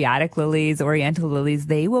your Asiatic lilies, Oriental lilies,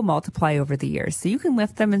 they will multiply over the years. So you can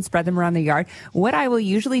lift them and spread them around the yard. What I will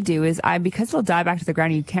usually do is because they'll die back to the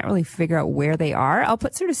ground, you can't really figure out where they are. I'll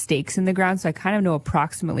put sort of stakes in the ground so I kind of know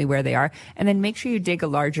approximately where they are. And then make sure you dig a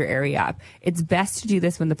larger area up. It's best to do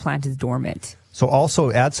this when the plant is dormant. So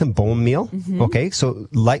also add some bone meal. Mm-hmm. Okay. So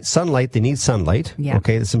sunlight, they need sunlight. Yeah.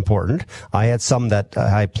 Okay. That's important. I had some that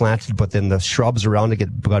I planted, but then the shrubs around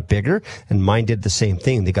it got bigger and mine did the same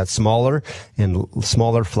thing. They got smaller and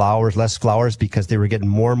smaller flowers, less flowers because they were getting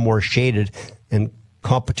more and more shaded and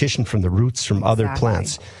competition from the roots from other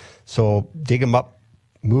plants. So dig them up,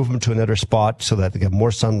 move them to another spot so that they get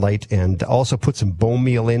more sunlight and also put some bone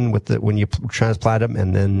meal in when you transplant them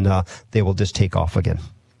and then they will just take off again.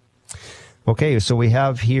 Okay, so we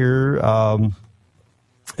have here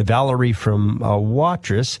Valerie from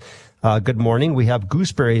Watrous. Good morning. We have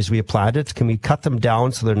gooseberries we have planted. Can we cut them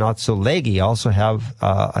down so they're not so leggy? I also have,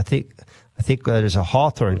 I think there's a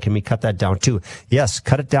hawthorn. Can we cut that down too? Yes,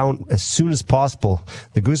 cut it down as soon as possible.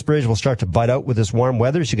 The gooseberries will start to bud out with this warm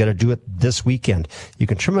weather, so you got to do it this weekend. You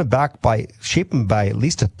can trim them back shape them by at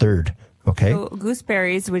least a third. Okay. So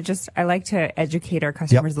gooseberries I like to educate our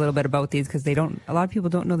customers a little bit about these because a lot of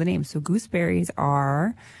people don't know the name. So gooseberries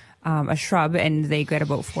are a shrub and they get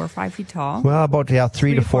about 4 or 5 feet tall. Well, about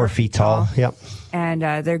 3 to 4 feet tall. Yep. And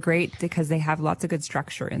they're great because they have lots of good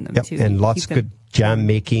structure in them too. And lots of good jam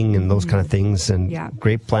making and those kind of things and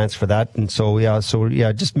great plants for that. And so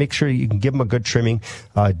just make sure you can give them a good trimming.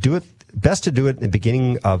 Best to do it in the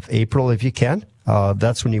beginning of April if you can.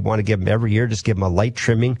 That's when you want to give them every year. Just give them a light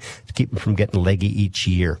trimming to keep them from getting leggy each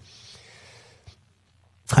year.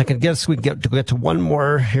 I can guess we get to one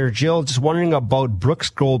more here, Jill. Just wondering about Brooks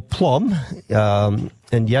Gold plum,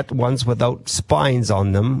 and yet ones without spines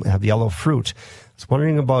on them have yellow fruit. I was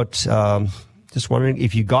wondering about,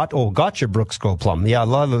 if you got your Brooks Gold plum. Yeah, a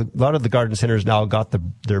lot of the garden centers now got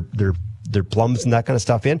their plums and that kind of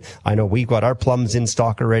stuff in. I know we got our plums in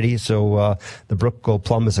stock already, so the Brooks Gold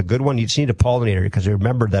plum is a good one. You just need a pollinator because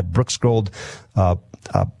remember that Brooks Gold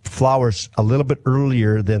flowers a little bit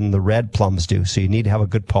earlier than the red plums do, so you need to have a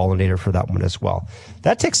good pollinator for that one as well.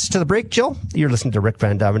 That takes us to the break, Jill. You're listening to Rick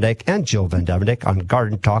vanDuyvendyk and Jill vanDuyvendyk on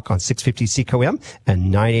Garden Talk on 650 CKOM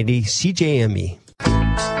and 980 CJME.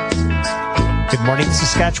 Good morning,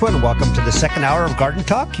 Saskatchewan. Welcome to the second hour of Garden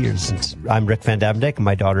Talk. I'm Rick vanDuyvendyk and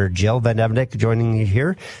my daughter Jill vanDuyvendyk joining you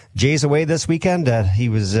here. Jay's away this weekend. He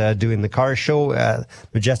was doing the car show,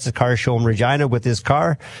 Majestic Car Show in Regina with his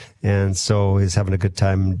car, and so he's having a good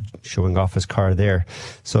time showing off his car there.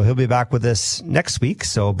 So he'll be back with us next week.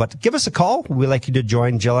 But give us a call. We'd like you to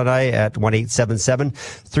join Jill and I at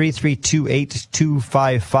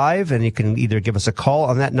 1-877-332-8255, and you can either give us a call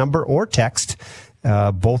on that number or text.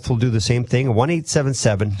 Both will do the same thing.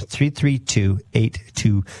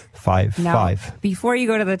 1-877-332-8255. Now, before you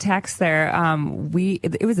go to the text there,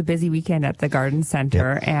 it was a busy weekend at the garden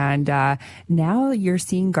center, and now you're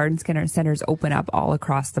seeing garden centers open up all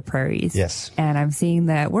across the prairies. Yes. And I'm seeing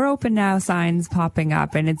that we're open now signs popping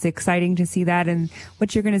up, and it's exciting to see that. And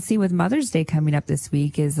what you're going to see with Mother's Day coming up this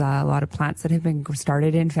week is a lot of plants that have been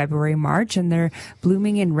started in February, March, and they're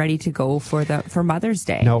blooming and ready to go for Mother's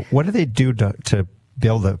Day. Now, what do they do to be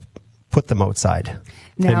able to put them outside?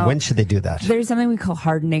 Now, and when should they do that? There's something we call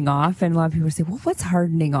hardening off, and a lot of people say, well, what's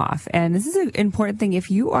hardening off? And this is an important thing.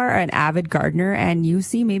 If you are an avid gardener and you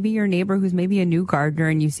see maybe your neighbor who's maybe a new gardener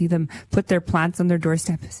and you see them put their plants on their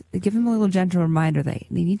doorstep, give them a little gentle reminder that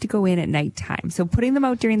they need to go in at nighttime. So putting them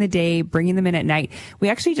out during the day, bringing them in at night. We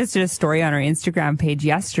actually just did a story on our Instagram page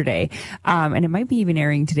yesterday, and it might be even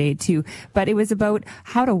airing today too, but it was about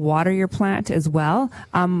how to water your plant as well.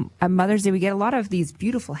 On Mother's Day, we get a lot of these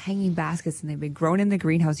beautiful hanging baskets, and they've been grown in the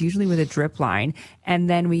greenhouse, usually with a drip line. And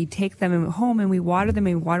then we take them home and we water them,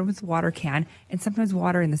 and we water with a water can, and sometimes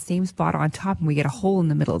water in the same spot on top, and we get a hole in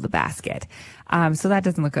the middle of the basket. So that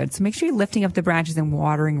doesn't look good. So make sure you're lifting up the branches and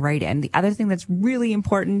watering right in. The other thing that's really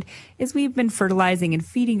important is we've been fertilizing and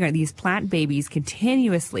feeding these plant babies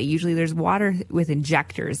continuously. Usually there's water with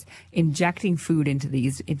injectors injecting food into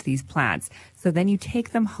these plants. So then you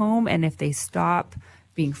take them home, and if they stop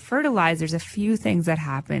being fertilized, there's a few things that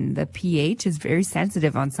happen. The pH is very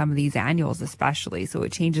sensitive on some of these annuals, especially. So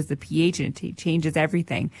it changes the pH and it changes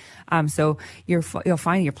everything. So you'll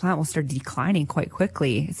find your plant will start declining quite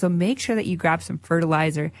quickly. So make sure that you grab some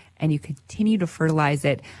fertilizer and you continue to fertilize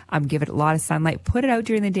it. Give it a lot of sunlight. Put it out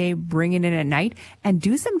during the day, bring it in at night, and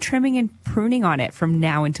do some trimming and pruning on it from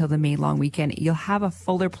now until the May long weekend. You'll have a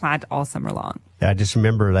fuller plant all summer long. Yeah, just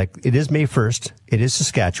remember, it is May 1st. It is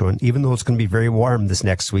Saskatchewan, even though it's going to be very warm this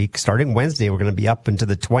next week. Starting Wednesday, we're going to be up into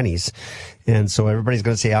the 20s. And so everybody's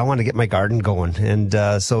going to say, I want to get my garden going. And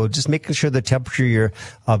so just making sure the temperature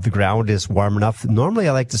of the ground is warm enough. Normally,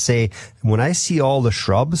 I like to say, when I see all the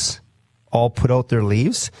shrubs all put out their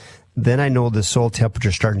leaves, then I know the soil temperature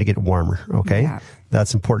is starting to get warmer. Okay. Yeah.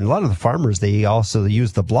 That's important. A lot of the farmers, they also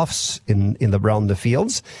use the bluffs around the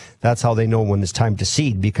fields. That's how they know when it's time to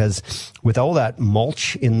seed, because with all that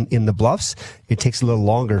mulch in the bluffs, it takes a little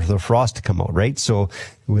longer for the frost to come out, right? So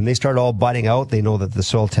when they start all budding out, they know that the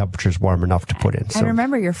soil temperature is warm enough to put in. And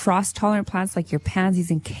remember, your frost-tolerant plants like your pansies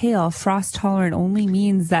and kale, frost-tolerant only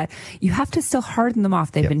means that you have to still harden them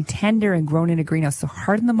off. They've been tender and grown in a greenhouse, so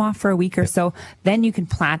harden them off for a week or so. Then you can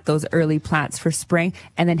plant those early plants for spring,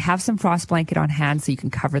 and then have some frost blanket on hand so you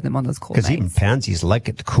can cover them on those cold nights. Because even pansies like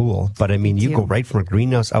it cool, but I mean, you go right from a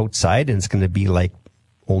greenhouse outside, and it's going to be like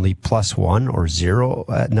only +1 or 0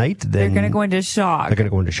 at night. Then they're going to go into shock. They're going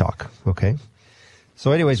to go into shock. Okay.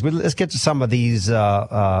 So anyways, let's get to some of these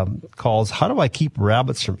calls. How do I keep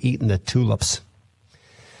rabbits from eating the tulips?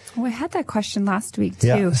 Oh, I had that question last week too.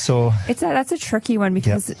 Yeah, so that's a tricky one,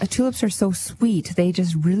 because tulips are so sweet. They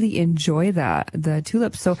just really enjoy the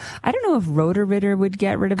tulips. So I don't know if Rotor-Ritter would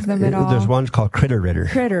get rid of them at all. There's one called Critter-Ritter.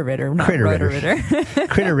 Critter-Ritter, not Rotor-Ritter.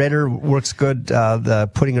 Critter-Ritter works good. The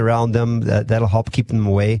putting around them, that'll help keep them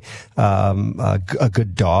away. A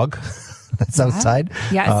good dog. That's outside.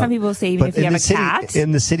 Yeah, some people say even if you have a cat.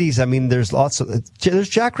 In the cities, I mean, there's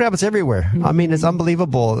jackrabbits everywhere. Mm-hmm. I mean, it's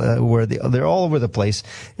unbelievable where they're all over the place,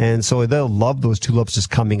 and so they'll love those tulips just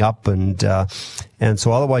coming up, and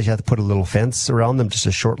so otherwise you have to put a little fence around them, just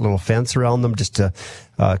a short little fence around them, just to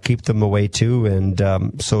keep them away too, and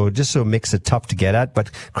so it makes it tough to get at. But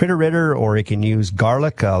Critter-Ritter, or you can use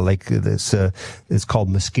garlic, like this. It's called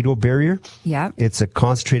mosquito barrier. Yeah, it's a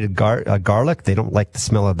concentrated garlic. They don't like the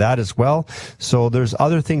smell of that as well. So there's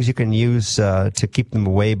other things you can use to keep them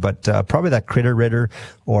away, but probably that Critter-Ritter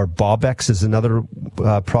or Bobex is another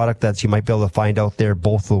product that you might be able to find out there.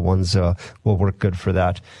 Both of the ones will work good for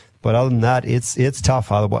that. But other than that, it's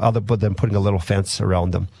tough other than putting a little fence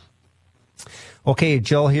around them. Okay,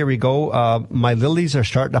 Jill, here we go. My lilies are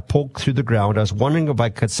starting to poke through the ground. I was wondering if I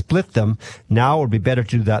could split them now, or it'd be better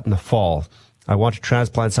to do that in the fall. I want to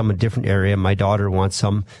transplant some in a different area. My daughter wants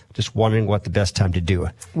some. Just wondering what the best time to do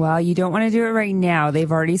it. Well, you don't want to do it right now.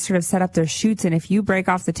 They've already sort of set up their shoots, and if you break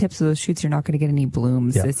off the tips of those shoots, you're not going to get any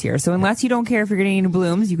blooms this year. So unless you don't care if you're getting any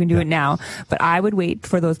blooms, you can do it now. But I would wait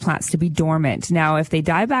for those plants to be dormant. Now, if they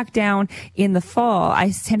die back down in the fall,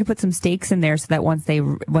 I tend to put some stakes in there so that once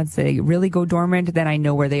they really go dormant, then I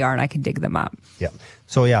know where they are and I can dig them up. Yeah.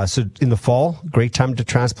 So in the fall, great time to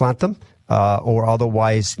transplant them. Or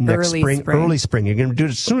otherwise early spring. You're going to do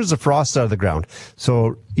it as soon as the frost out of the ground.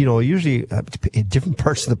 So, usually in different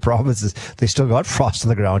parts of the provinces, they still got frost on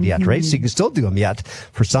the ground yet, right? So you can still do them yet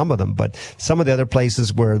for some of them. But some of the other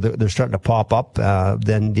places where they're starting to pop up,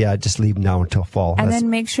 then just leave them now until fall. And then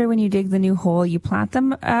make sure when you dig the new hole, you plant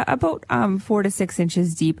them about 4 to 6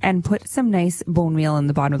 inches deep, and put some nice bone meal in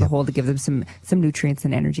the bottom of the hole to give them some nutrients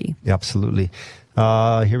and energy. Absolutely.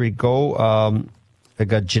 Here we go. I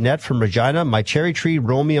got Jeanette from Regina. My cherry tree,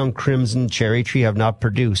 Romeo and Crimson cherry tree, have not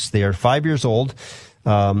produced. They are 5 years old.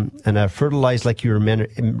 And I've fertilized like you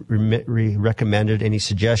recommended. Any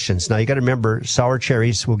suggestions? Now, you got to remember, sour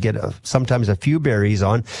cherries will get sometimes a few berries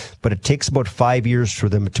on, but it takes about 5 years for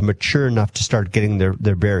them to mature enough to start getting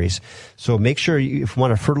their berries. So make sure if you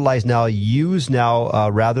want to fertilize now, use now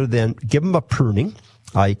rather than give them a pruning.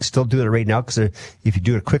 I still do it right now because if you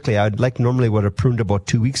do it quickly, I'd like normally would have pruned about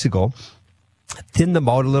 2 weeks ago. Thin them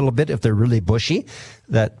out a little bit if they're really bushy.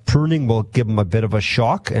 That pruning will give them a bit of a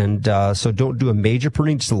shock, and so don't do a major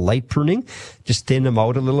pruning, just a light pruning. Just thin them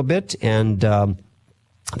out a little bit, and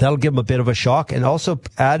that'll give them a bit of a shock. And also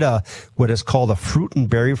add what is called a fruit and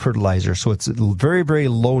berry fertilizer. So it's very, very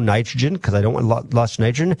low nitrogen because I don't want lots of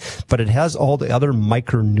nitrogen, but it has all the other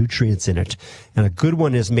micronutrients in it. And a good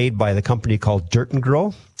one is made by the company called Dirt and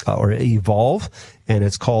Grow or Evolve. And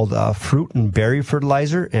it's called fruit and berry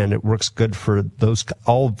fertilizer, and it works good for those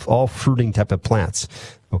all fruiting type of plants.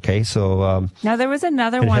 Okay, so now there was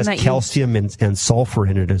another one that has calcium and sulfur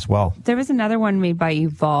in it as well. There was another one made by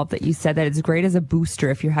Evolve that you said that it's great as a booster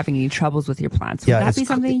if you're having any troubles with your plants. Would that be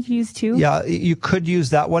something you could use too? Yeah, you could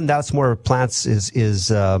use that one. That's more plants. Is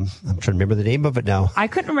I'm trying to remember the name of it now. I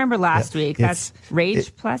couldn't remember last week. That's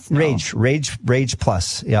Rage Plus. No. Rage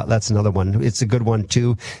Plus. Yeah, that's another one. It's a good one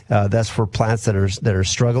too. That's for plants that are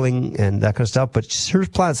struggling and that kind of stuff. But her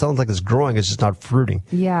plant sounds like it's growing. It's just not fruiting.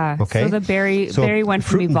 Yeah. Okay. So the berry one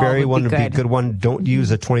from Evolve berry one would be a good. good one. Don't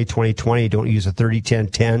use a 20-20-20. Don't use a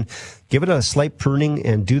 30-10-10. Give it a slight pruning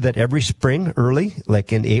and do that every spring early,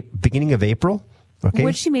 like in beginning of April. Okay.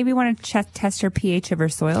 Would she maybe want to test her pH of her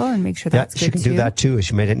soil and make sure that's good too? Yeah, she can do that too.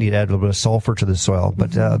 She might need to add a little bit of sulfur to the soil,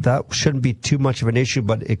 but that shouldn't be too much of an issue,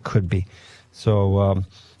 but it could be. So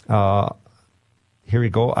here we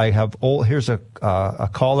go. Here's a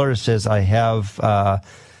caller says, I have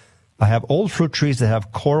old fruit trees that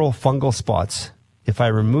have coral fungal spots. If I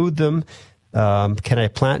remove them, can I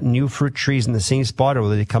plant new fruit trees in the same spot, or will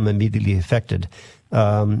they become immediately affected?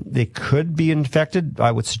 They could be infected.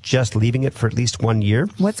 I would suggest leaving it for at least 1 year.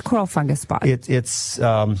 What's coral fungus spot? It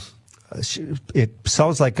sounds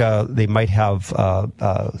like they might have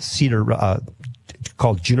cedar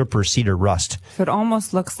called juniper cedar rust. So it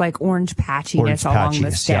almost looks like orange patchiness along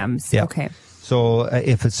the stems. Yeah. Okay. So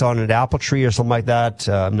if it's on an apple tree or something like that,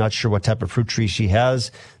 I'm not sure what type of fruit tree she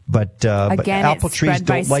has. But again, apple it's trees spread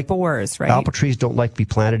by don't like spores, right? Apple trees don't like to be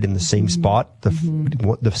planted in the same spot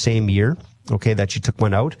the same year. Okay, that you took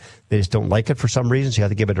one out. They just don't like it for some reason, so you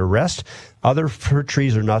have to give it a rest. Other fruit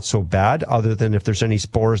trees are not so bad, other than if there's any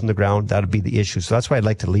spores in the ground, that'll be the issue. So that's why I'd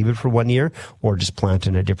like to leave it for 1 year or just plant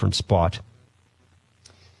in a different spot.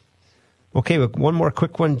 Okay, one more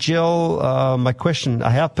quick one, Jill. My question, I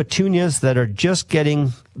have petunias that are just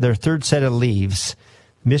getting their third set of leaves.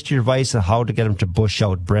 Missed your advice on how to get them to bush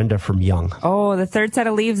out. Brenda from Young. Oh, the third set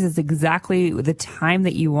of leaves is exactly the time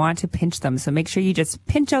that you want to pinch them. So make sure you just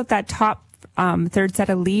pinch out that top third set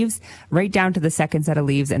of leaves right down to the second set of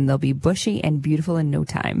leaves, and they'll be bushy and beautiful in no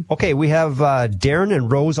time. Okay, we have Darren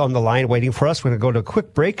and Rose on the line waiting for us. We're going to go to a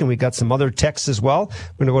quick break, and we got some other texts as well.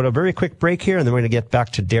 We're going to go to a very quick break here, and then we're going to get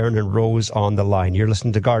back to Darren and Rose on the line. You're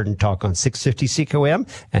listening to Garden Talk on 650 CKOM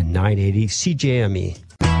and 980 CJME.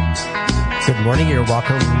 Good morning. You're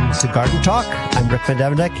welcome to Garden Talk. I'm Rick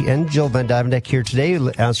vanDuyvendyk and Jill vanDuyvendyk here today,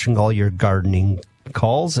 answering all your gardening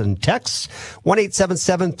calls and texts.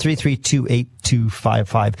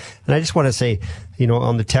 1-877-332-8255. And I just want to say,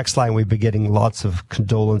 on the text line, we've been getting lots of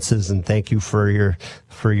condolences and thank you for your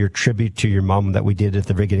tribute to your mom that we did at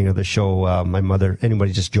the beginning of the show. My mother,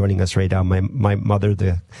 anybody just joining us right now, my mother,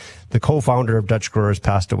 the co-founder of Dutch Growers,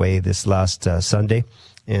 passed away this last Sunday.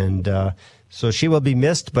 And so she will be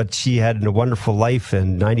missed, but she had a wonderful life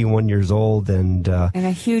and 91 years old and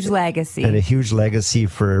a huge legacy. And a huge legacy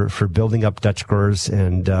for building up Dutch Growers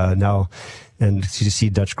and now and to see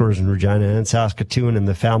Dutch Growers in Regina and Saskatoon, and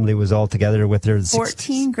the family was all together with her.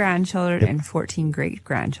 14 grandchildren and 14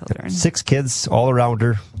 great-grandchildren. 6 kids all around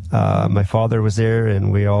her. My father was there,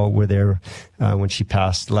 and we all were there when she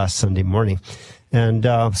passed last Sunday morning. And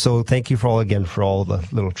so thank you for all the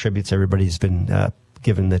little tributes everybody's been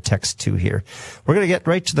given the text to here. We're going to get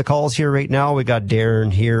right to the calls here right now. We got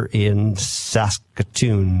Darren here in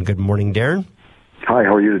Saskatoon. Good morning, Darren. Hi,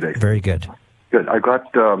 how are you today? Very good. Good. I've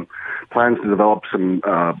got plans to develop some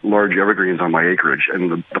large evergreens on my acreage,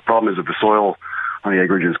 and the problem is that the soil on the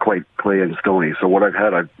acreage is quite clay and stony. So what I've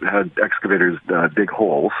had excavators dig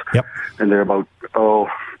holes, Yep. and they're about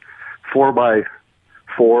 4 by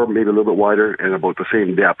 4, maybe a little bit wider, and about the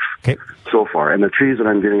same depth so far. And the trees that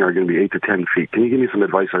I'm getting are going to be 8 to 10 feet. Can you give me some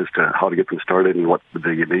advice as to how to get them started and what the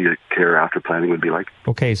immediate care after planting would be like?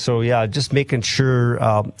 Okay, so yeah, just making sure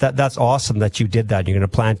that's awesome that you did that. You're going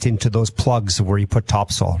to plant into those plugs where you put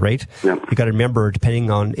topsoil, right? Yeah. You got to remember,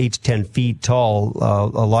 depending on 8 to 10 feet tall,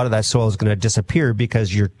 a lot of that soil is going to disappear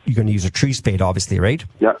because you're going to use a tree spade, obviously, right?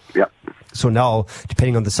 Yeah, yeah. So now,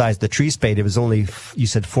 depending on the size of the tree spade, it was only, you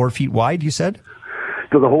said 4 feet wide, you said?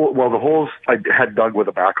 So the holes I had dug with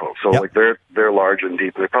a backhoe. So like they're large and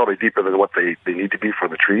deep. They're probably deeper than what they need to be for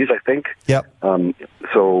the trees, I think. Yep.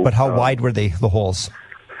 But how wide were the holes?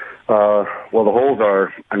 Well, the holes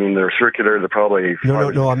are, they're circular. They're probably...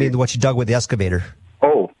 No, I mean what you dug with the excavator.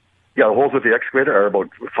 Oh, yeah, the holes with the excavator are about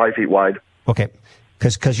 5 feet wide. Okay.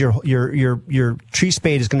 Because your tree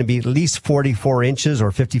spade is going to be at least 44 inches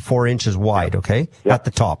or 54 inches wide, okay? Yep. At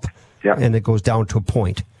the top. Yeah. And it goes down to a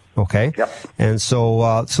point. Okay. Yep. And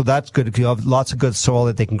so that's good. If you have lots of good soil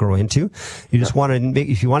that they can grow into, you just want to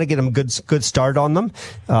if you want to get them good start on them,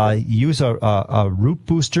 use a root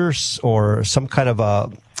booster or some kind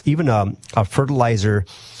of even a fertilizer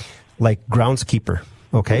like Groundskeeper.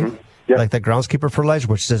 Okay. Mm-hmm. Yep. Like that Groundskeeper fertilizer,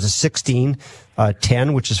 which is a 16,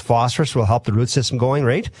 10, which is phosphorus, will help the root system going,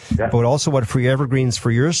 right? Yep. But also what for your evergreens,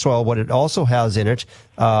 for your soil, what it also has in it,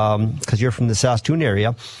 because you're from the Saskatoon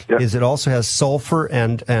area, is it also has sulfur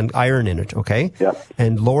and iron in it, okay? Yep.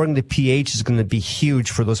 And lowering the pH is going to be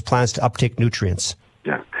huge for those plants to uptake nutrients.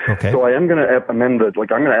 Yeah. Okay. So I am going to amend I'm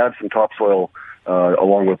going to add some topsoil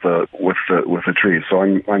along with the trees. So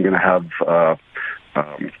I'm going to have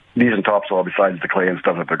decent topsoil besides the clay and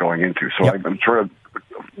stuff that they're going into. So I'm trying to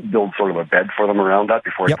build sort of a bed for them around that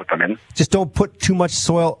before I put them in. Just don't put too much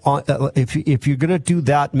soil on. If you're going to do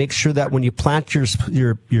that, make sure that when you plant your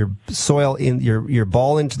soil in your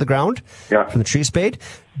ball into the ground from the tree spade,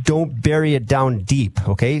 don't bury it down deep.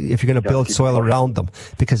 Okay, if you're going to build soil around them,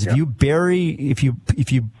 because if you bury, if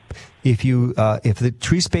the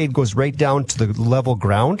tree spade goes right down to the level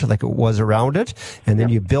ground, like it was around it, and then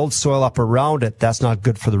you build soil up around it, that's not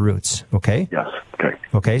good for the roots. Okay? Yes. Okay.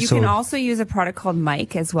 Okay. You can also use a product called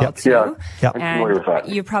Mike as well too. Yeah. And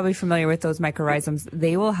you're probably familiar with those mycorrhizums.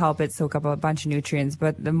 They will help it soak up a bunch of nutrients.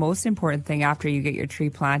 But the most important thing after you get your tree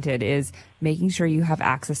planted is making sure you have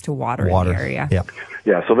access to water in the area. Yeah.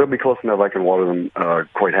 Yeah. So they'll be close enough I can water them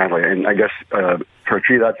quite handily. And I guess for a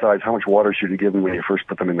tree that size, how much water should you give them when you first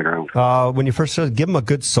put them in the ground? When you first give them a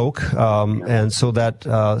good soak, and so that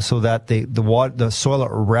the soil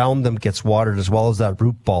around them gets watered as well as that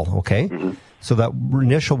root ball. Okay. Mm-hmm. So that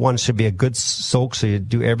initial one should be a good soak, so you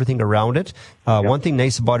do everything around it. One thing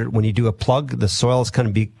nice about it, when you do a plug, the soil is going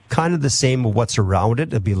to be kind of the same with what's around it.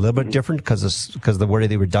 It'll be a little bit different because of the where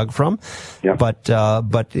they were dug from. Yeah. But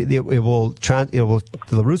the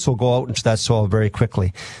roots will go out into that soil very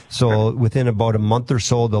quickly. So within about a month or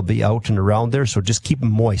so, they'll be out and around there. So just keep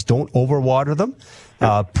them moist. Don't overwater them.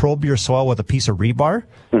 Probe your soil with a piece of rebar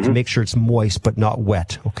to make sure it's moist but not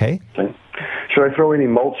wet. Okay. Should I throw any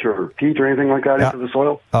mulch or peat or anything like that into the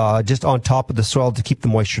soil? Just on top of the soil to keep the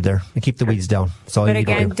moisture there and keep the weeds down. But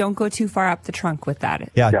again, don't go too far up the trunk with that.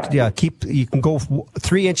 Yeah. You can go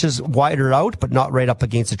 3 inches wider out, but not right up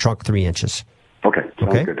against the trunk 3 inches. Okay.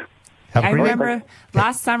 Sounds good. I remember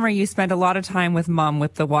last summer you spent a lot of time with Mom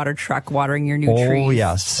with the water truck watering your new trees. Oh,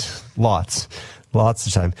 yes. Lots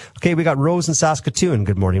of time. Okay, we got Rose in Saskatoon.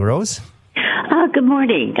 Good morning, Rose. Good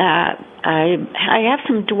morning. I have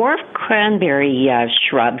some dwarf cranberry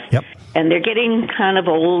shrubs, and they're getting kind of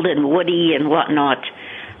old and woody and whatnot.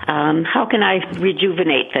 How can I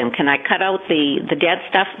rejuvenate them? Can I cut out the dead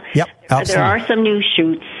stuff? Yep, absolutely. There are some new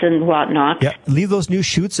shoots and whatnot. Yeah, leave those new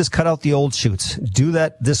shoots. Just cut out the old shoots. Do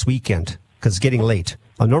that this weekend because it's getting late.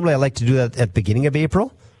 Normally, I like to do that at the beginning of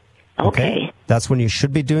April. Okay. That's when you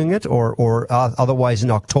should be doing it, or otherwise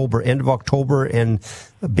in October, end of October, and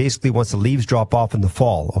basically once the leaves drop off in the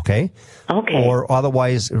fall, okay? Okay. Or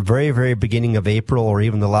otherwise, very, very beginning of April or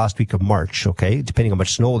even the last week of March, okay? Depending on how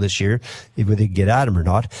much snow this year, whether you can get at them or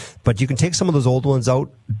not. But you can take some of those old ones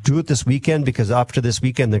out, do it this weekend, because after this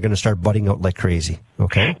weekend, they're going to start budding out like crazy,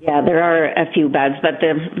 okay? Yeah, there are a few buds, but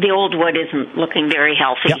the old wood isn't looking very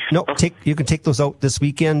healthy. Yeah, no, you can take those out this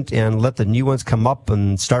weekend and let the new ones come up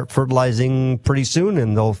and start fertilizing pretty soon,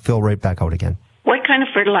 and they'll fill right back out again. What kind of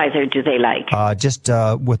fertilizer do they like? Just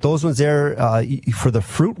with those ones there, for the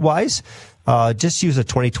fruit wise, just use a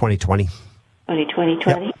 20-20-20. 20-20-20?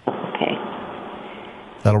 Yep. Okay.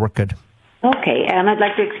 That'll work good. Okay, and I'd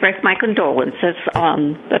like to express my condolences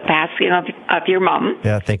on the passing of your mom.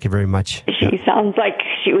 Yeah, thank you very much. She sounds like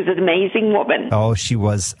she was an amazing woman. Oh, she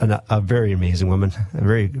was a very amazing woman.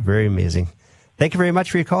 Very, very amazing. Thank you very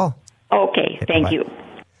much for your call. Okay, thank bye-bye. you.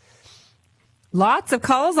 Lots of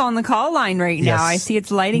calls on the call line right now. I see it's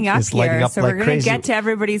lighting up here. So we're going to get to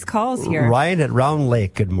everybody's calls here. Ryan at Round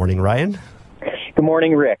Lake. Good morning, Ryan. Good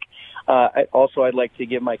morning, Rick. I'd like to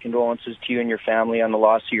give my condolences to you and your family on the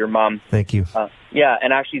loss of your mom. Thank you. Yeah,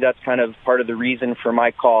 and actually that's kind of part of the reason for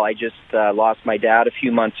my call. I just lost my dad a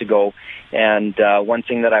few months ago, and one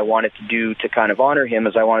thing that I wanted to do to kind of honor him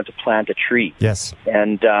is I wanted to plant a tree. Yes.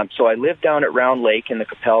 And so I live down at Round Lake in the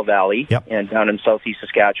Qu'Appelle Valley, and down in southeast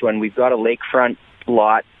Saskatchewan. We've got a lakefront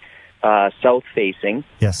lot south-facing.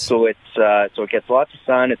 Yes. So it gets lots of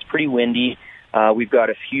sun. It's pretty windy. We've got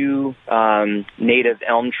a few native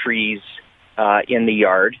elm trees in the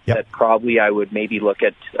yard that probably I would maybe look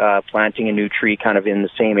at planting a new tree kind of in the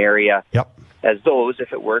same area as those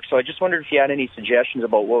if it works. So I just wondered if you had any suggestions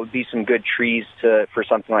about what would be some good trees for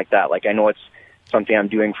something like that. Like I know it's something I'm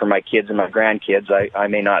doing for my kids and my grandkids. I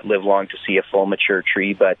may not live long to see a full mature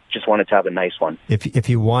tree, but just wanted to have a nice one. If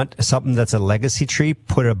you want something that's a legacy tree,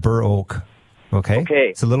 put a bur oak. Okay?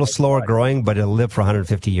 It's a little slower growing, but it'll live for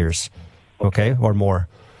 150 years. Okay, or more.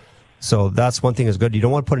 So that's one thing is good. You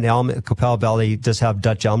don't want to put an elm. Qu'Appelle Valley does have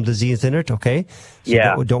Dutch elm disease in it. Okay, so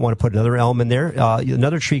you don't want to put another elm in there.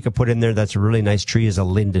 Another tree you could put in there that's a really nice tree is a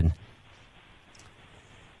linden,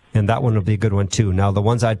 and that one will be a good one too. Now the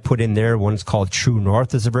ones I'd put in there, one is called True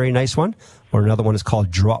North, is a very nice one, or another one is called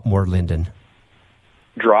Dropmore linden.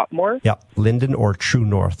 Dropmore? Yeah, linden or True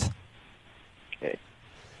North. Okay.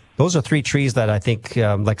 Those are three trees that I think,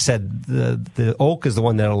 like I said, the oak is the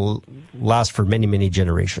one that'll last for many, many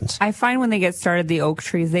generations. I find when they get started, the oak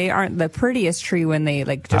trees, they aren't the prettiest tree when they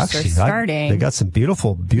start starting. They got some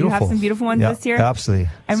beautiful. You have some beautiful ones this year? Absolutely.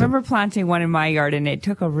 I remember planting one in my yard, and it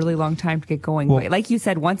took a really long time to get going. Well, but like you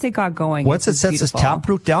said, once it got going, once it sets its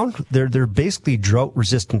taproot down, they're basically drought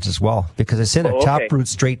resistant as well because they send a taproot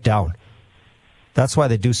straight down. That's why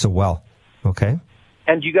they do so well. Okay.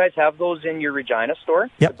 And do you guys have those in your Regina store?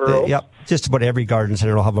 Yep. Just about every garden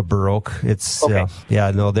center will have a bur oak. It's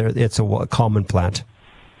it's a common plant.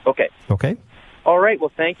 Okay. Okay. All right.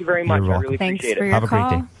 Well, thank you very much. I really Thanks appreciate for it. Your have call. a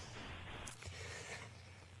great day.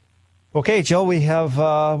 Okay, Jill, we have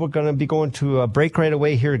we're going to be going to a break right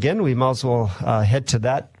away here again. We might as well head to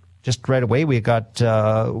that just right away. We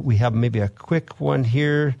have maybe a quick one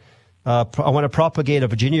here. I want to propagate a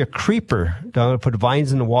Virginia creeper. I'm going to put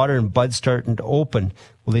vines in the water and buds starting to open.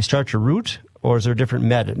 Will they start to root, or is there a different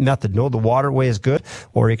method? No, the waterway is good,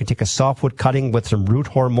 or you can take a softwood cutting with some root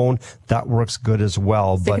hormone. That works good as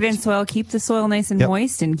well. Stick it in soil, keep the soil nice and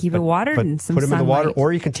moist, and keep it watered and some put them in the water, sunlight.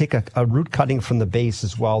 or you can take a root cutting from the base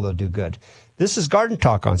as well. They'll do good. This is Garden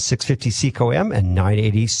Talk on 650 CKOM and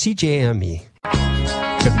 980 CJME.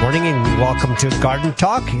 Good morning and welcome to Garden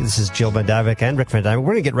Talk. This is Jill vanDuyvendyk and Rick vanDuyvendyk.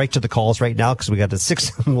 We're going to get right to the calls right now because we got the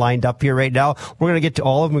 6 of them lined up here right now. We're going to get to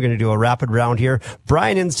all of them. We're going to do a rapid round here.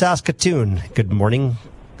 Brian in Saskatoon. Good morning.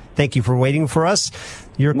 Thank you for waiting for us.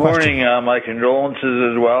 Your question. Morning. My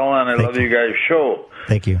condolences as well, and I love you guys' show.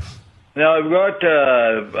 Thank you. Now, I've got,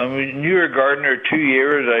 I'm a newer gardener, 2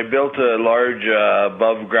 years. I built a large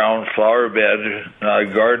above-ground flower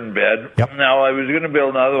bed, garden bed. Yep. Now, I was going to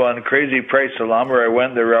build another one. Crazy price of lumber. I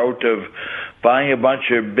went the route of buying a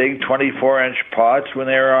bunch of big 24-inch pots when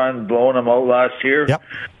they were on, blowing them out last year. Yep.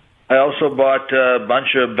 I also bought a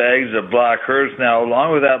bunch of bags of black earth. Now,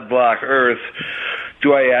 along with that black earth,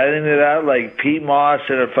 do I add into that like peat moss?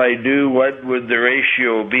 And if I do, what would the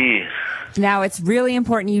ratio be? Now, it's really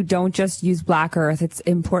important you don't just use black earth. It's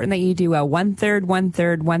important that you do a 1/3,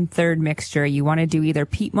 1/3, 1/3 mixture. You want to do either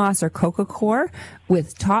peat moss or coco coir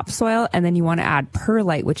with topsoil, and then you want to add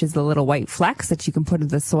perlite, which is the little white flecks that you can put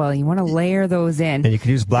into the soil. You want to layer those in. And you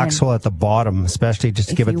can use black soil at the bottom, especially just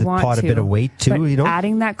to give the pot a bit of weight too. But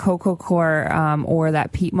adding that coco coir or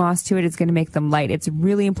that peat moss to it is going to make them light. It's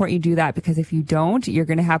really important you do that because if you don't, you're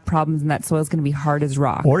going to have problems, and that soil is going to be hard as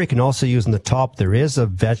rock. Or you can also use in the top. There is a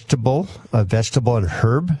vegetable and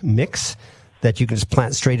herb mix that you can just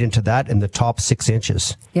plant straight into that in the top 6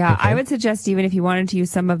 inches. Yeah, okay? I would suggest even if you wanted to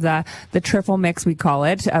use some of the triple mix, we call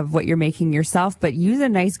it, of what you're making yourself, but use a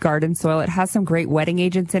nice garden soil. It has some great wetting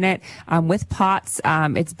agents in it. With pots,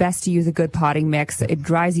 it's best to use a good potting mix. It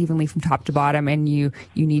dries evenly from top to bottom, and you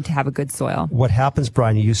need to have a good soil. What happens,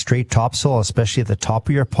 Brian, you use straight topsoil, especially at the top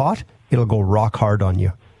of your pot, it'll go rock hard on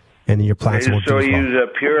you. And then your plants won't do as well. So use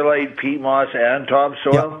a perlite, peat moss, and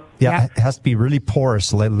topsoil? Yeah. It has to be really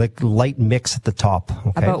porous, like light mix at the top.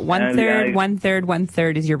 Okay? About 1/3, 1/3,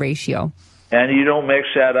 1/3 is your ratio. And you don't mix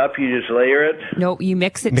that up, you just layer it? Nope, you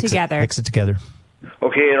mix it together. Mix it together.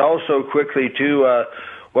 Okay, and also quickly too,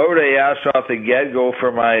 what would I ask off the get-go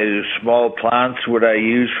for my small plants? Would I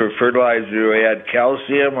use for fertilizer? Do I add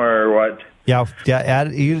calcium or what? Yeah.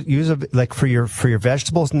 Use like for your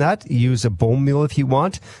vegetables and that. Use a bone meal if you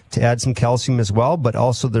want to add some calcium as well. But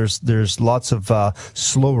also there's lots of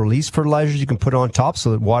slow release fertilizers you can put on top,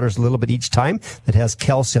 so it waters a little bit each time, that has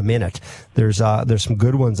calcium in it. There's some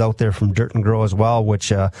good ones out there from Dirt and Grow as well,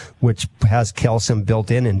 which has calcium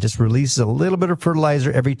built in and just releases a little bit of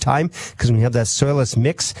fertilizer every time, because when you have that soilless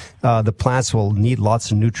mix, the plants will need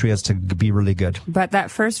lots of nutrients to be really good. But that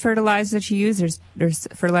first fertilizer that you use, there's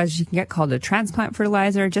fertilizers you can get called a transplant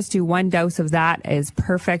fertilizer. Just do 1 dose of that is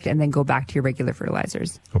perfect, and then go back to your regular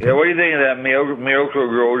fertilizers. Okay. Yeah, what do you think of that Miracle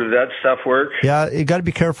Grow? Does that stuff work? Yeah, you got to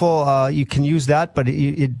be careful. You can use that, but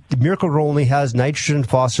Miracle Grow only has nitrogen,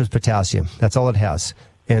 phosphorus, potassium. That's all it has.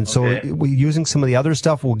 And so using some of the other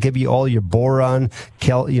stuff will give you all your boron,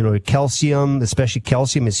 calcium, especially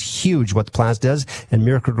calcium is huge what the plants does, and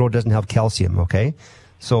Miracle Grow doesn't have calcium, okay?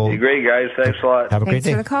 So hey, great, guys. Thanks a lot. Have a great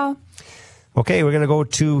day. Thanks for the call. Okay, we're going to go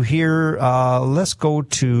to here. Let's go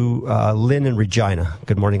to Lynn in Regina.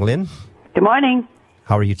 Good morning, Lynn. Good morning.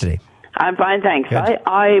 How are you today? I'm fine, thanks. Good.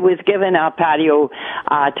 I was given a patio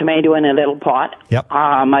tomato in a little pot. Yep.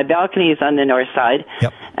 My balcony is on the north side.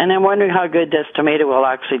 Yep. And I'm wondering how good this tomato will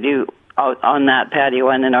actually do out on that patio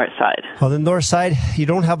on the north side. On the north side, you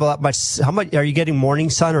don't have that much. How much are you getting? Morning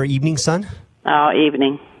sun or evening sun?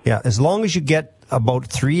 Evening. Yeah, as long as you get about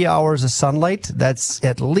 3 hours of sunlight, that's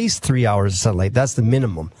at least 3 hours of sunlight. That's the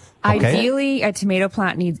minimum. Okay. Ideally, a tomato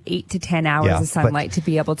plant needs 8 to 10 hours of sunlight to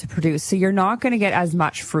be able to produce. So you're not going to get as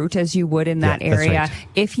much fruit as you would in that area. Right.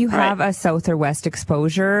 If you have a south or west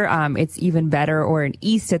exposure, it's even better, or an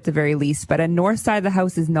east at the very least. But a north side of the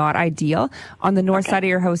house is not ideal. On the north side of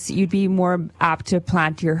your house, you'd be more apt to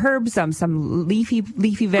plant your herbs, some leafy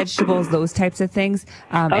vegetables, those types of things.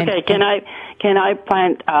 Okay, can I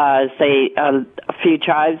plant, say, a few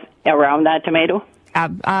chives around that tomato?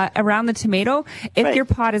 Around the tomato, if your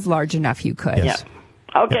pot is large enough, you could. Yes.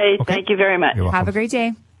 Yeah. Okay, thank you very much. You're welcome. Have a great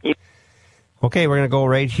day. Okay, we're going to go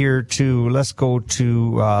right here let's go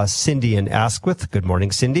to Cindy in Asquith. Good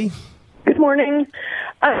morning, Cindy. Good morning.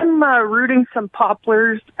 I'm rooting some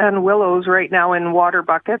poplars and willows right now in water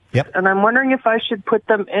buckets. Yep. And I'm wondering if I should put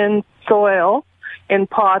them in soil in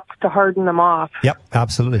pots to harden them off. Yep,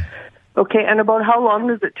 absolutely. Okay, and about how long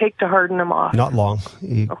does it take to harden them off? Not long.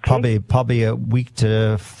 Probably a week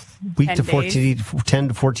to 10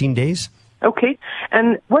 to 14 days. Okay,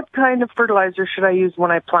 and what kind of fertilizer should I use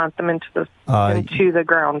when I plant them into the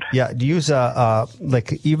ground? Yeah, use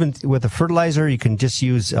even with a fertilizer, you can just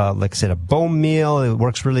use like I said, a bone meal. It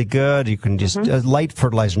works really good. You can just light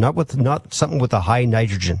fertilizer, not something with a high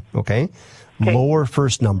nitrogen. Okay, lower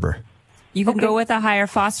first number. You can go with a higher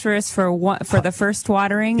phosphorus for the first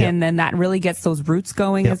watering, and then that really gets those roots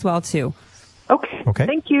going as well too. Okay.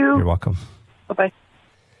 Thank you. You're welcome. Bye-bye.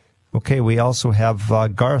 Okay, we also have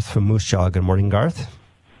Garth from Moose Jaw. Good morning, Garth.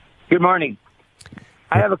 Good morning.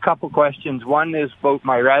 I have a couple questions. One is about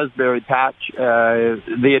my raspberry patch.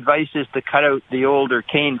 The advice is to cut out the older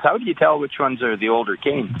canes. How do you tell which ones are the older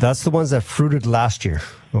canes? That's the ones that fruited last year.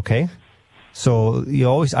 Okay, so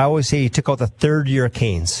I always say you took out the third year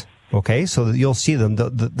canes. Okay, so you'll see them.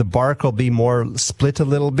 The bark will be more split a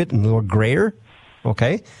little bit and a little grayer.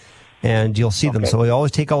 Okay, and you'll see them. So we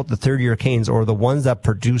always take out the third year canes or the ones that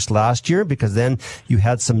produced last year, because then you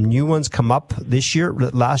had some new ones come up last year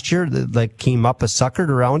that came up as suckered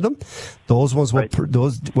around them. Those ones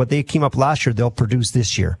what they came up last year, they'll produce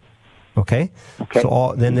this year. Okay.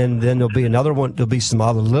 So then there'll be another one. There'll be some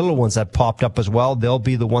other little ones that popped up as well. They'll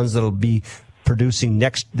be the ones that'll be producing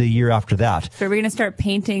the year after that. So we're going to start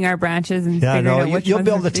painting our branches and figuring out which you'll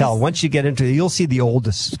be able to tell once you get into it. You'll see the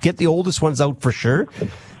oldest. Get the oldest ones out for sure,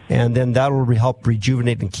 and then that will help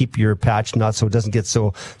rejuvenate and keep your patch not so it doesn't get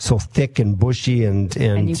so thick and bushy and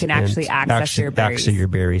you can actually access your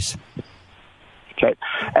berries. Okay,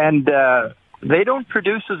 and they don't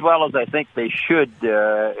produce as well as I think they should.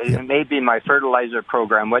 It may be my fertilizer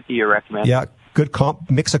program. What do you recommend? Yeah. Good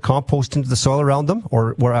mix of compost into the soil around them,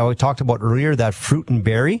 or where I talked about earlier, that fruit and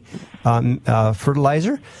berry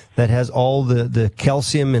fertilizer that has all the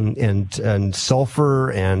calcium and sulfur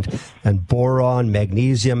and boron,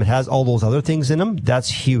 magnesium. It has all those other things in them. That's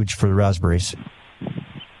huge for the raspberries.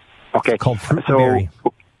 Okay, it's called fruit and berry.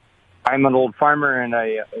 I'm an old farmer, and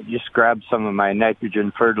I just grabbed some of my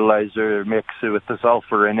nitrogen fertilizer mix with the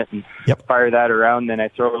sulfur in it and fire that around. Then I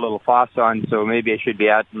throw a little phos on, so maybe I should be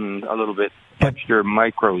adding a little bit extra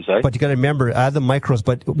micros. But you got to remember, add the micros.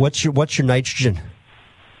 But what's your nitrogen?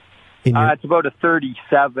 It's about a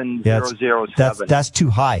 37,007. That's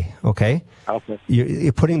too high. Okay. Okay.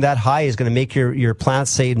 You're putting that high is going to make your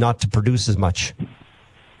plants say not to produce as much.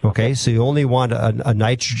 Okay, so you only want a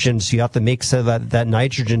nitrogen, so you have to make so that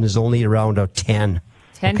nitrogen is only around a 10.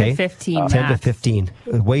 10 to 15 10 to max. 15.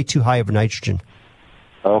 Way too high of nitrogen.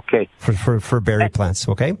 Okay. For berry plants,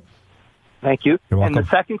 okay? Thank you. You're welcome. And the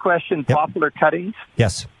second question, poplar cuttings.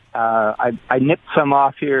 Yes. I nipped some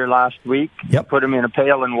off here last week. Yep. Put them in a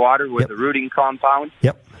pail in water with a rooting compound.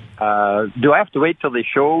 Yep. Do I have to wait till they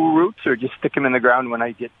show roots or just stick them in the ground when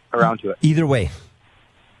I get around to it? Either way.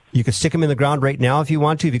 You can stick them in the ground right now if you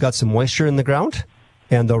want to, if you got some moisture in the ground,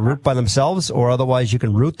 and they'll root by themselves, or otherwise you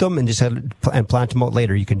can root them and just and plant them out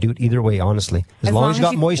later. You can do it either way, honestly. As long as you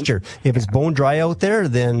got moisture. If it's bone dry out there,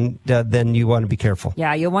 then you want to be careful.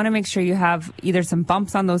 Yeah, you'll want to make sure you have either some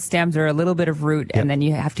bumps on those stems or a little bit of root, and then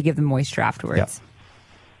you have to give them moisture afterwards. Yep.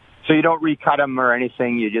 So you don't recut them or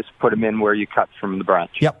anything, you just put them in where you cut from the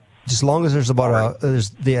branch? Yep. As long as there's about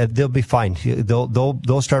they'll be fine.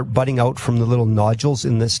 They'll start budding out from the little nodules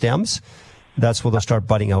in the stems. That's where they'll start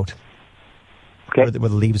budding out. Okay. Where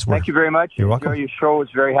the leaves were. Thank you very much. You're welcome. Your show is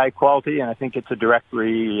very high quality, and I think it's a direct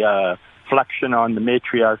reflection on the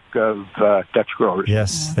matriarch of Dutch growers.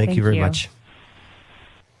 Yes, thank you very much.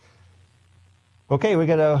 Okay, we're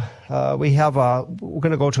gonna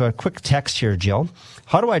go to a quick text here, Jill.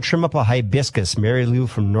 How do I trim up a hibiscus? Mary Lou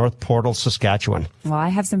from North Portal, Saskatchewan. Well, I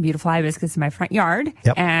have some beautiful hibiscus in my front yard,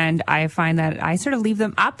 and I find that I sort of leave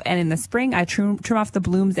them up, and in the spring I trim off the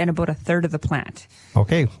blooms and about a third of the plant.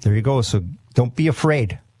 Okay, there you go. So don't be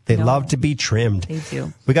afraid. They love to be trimmed. They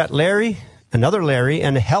do. We got Larry, another Larry,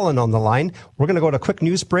 and Helen on the line. We're going to go to a quick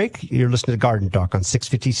news break. You're listening to Garden Talk on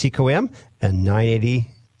 650 CKOM and 980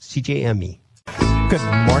 CJME. Good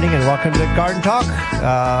morning and welcome to Garden Talk.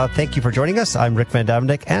 Thank you for joining us. I'm Rick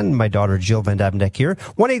vanDuyvendyk and my daughter Jill vanDuyvendyk here.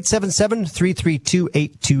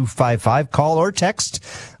 1-877-332-8255. Call or text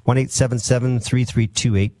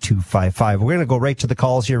 1-877-332-8255. We're going to go right to the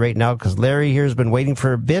calls here right now because Larry here has been waiting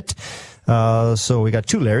for a bit. So we got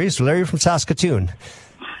two Larrys. Larry from Saskatoon.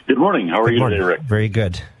 Good morning. How are you today, Rick? Very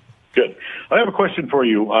good. Good. I have a question for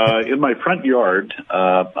you. In my front yard,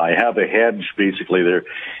 I have a hedge, basically, there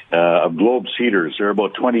of globe cedars. They're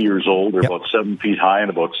about 20 years old. They're about 7 feet high and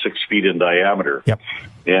about 6 feet in diameter. Yep.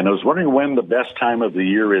 And I was wondering when the best time of the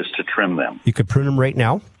year is to trim them. You could prune them right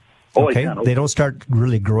now. Oh, okay. I can. They don't start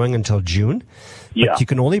really growing until June. But you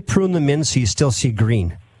can only prune them in so you still see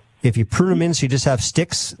green. If you prune them in so you just have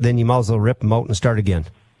sticks, then you might as well rip them out and start again.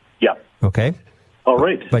 Yeah. Okay? All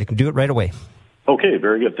right. But you can do it right away. Okay,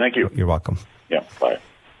 very good. Thank you. You're welcome. Yeah, bye.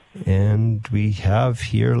 And we have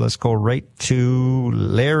here, let's go right to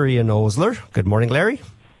Larry in Osler. Good morning, Larry.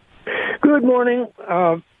 Good morning.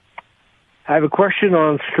 I have a question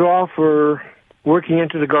on straw for working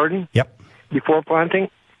into the garden. Yep. Before planting.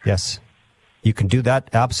 Yes. You can do that,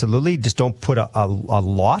 absolutely. Just don't put a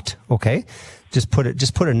lot, okay? Just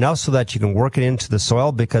put enough so that you can work it into the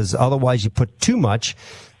soil, because otherwise you put too much,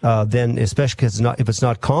 then especially because if it's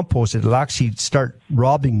not composted, it'll actually start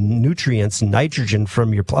robbing nutrients and nitrogen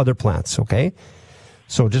from your other plants, okay?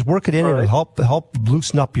 So just work it in, and it'll help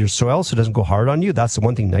loosen up your soil so it doesn't go hard on you. That's the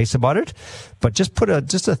one thing nice about it. But just put a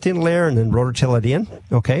thin layer and then rototill it in,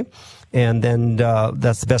 okay? And then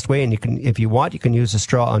that's the best way. And you can, if you want, you can use the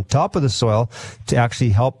straw on top of the soil to actually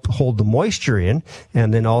help hold the moisture in,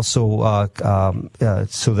 and then also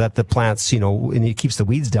so that the plants, and it keeps the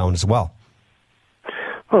weeds down as well.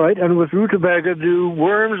 All right. And with rutabaga, do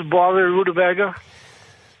worms bother rutabaga?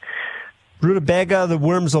 Rutabaga, the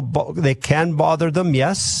worms they can bother them,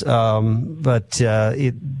 yes, but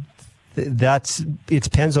it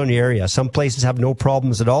depends on your area. Some places have no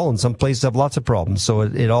problems at all, and some places have lots of problems. So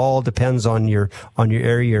it all depends on your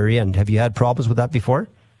area you're in. Have you had problems with that before?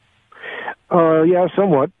 Yeah,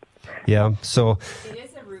 somewhat. Yeah. So it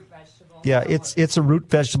is a root vegetable. Yeah, it's a root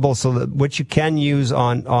vegetable. So what you can use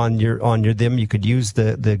on your them, you could use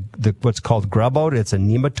the what's called grub out. It's a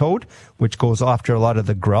nematode, which goes after a lot of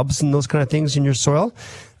the grubs and those kind of things in your soil.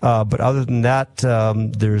 But other than that,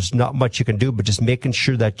 there's not much you can do, but just making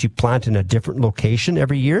sure that you plant in a different location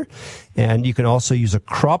every year. And you can also use a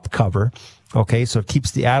crop cover, okay, so it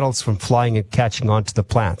keeps the adults from flying and catching onto the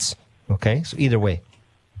plants, okay? So either way.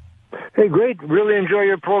 Hey, great. Really enjoy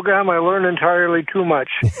your program. I learned entirely too much.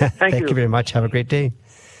 Thank you. You very much. Have a great day.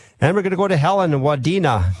 And we're going to go to Helen in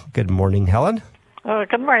Wadena. Good morning, Helen.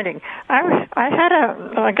 Good morning.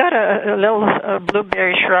 I got a little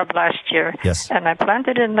blueberry shrub last year. Yes. And I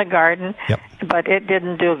planted it in the garden. Yep. But it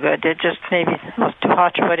didn't do good. It just maybe was too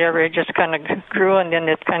hot or whatever. It just kind of grew, and then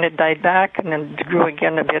it kind of died back, and then grew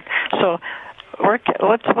again a bit. So,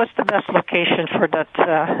 what's the best location for that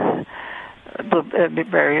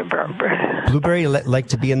blueberry. Blueberry like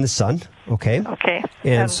to be in the sun. Okay. Okay.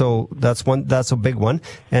 And so that's a big one.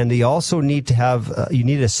 And you also need to have you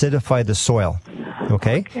need to acidify the soil.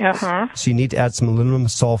 Okay. Uh-huh. So you need to add some aluminum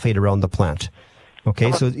sulfate around the plant.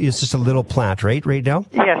 Okay, so it's just a little plant, right now?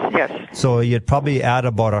 Yes. So you'd probably add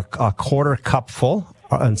about a quarter cup full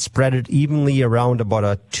and spread it evenly around about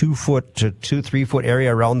a 2 foot to 3 foot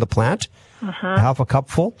area around the plant, half a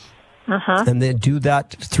cup full, and then do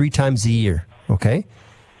that 3 times a year. Okay,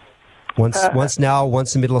 once now,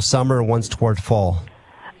 once in the middle of summer, and once toward fall.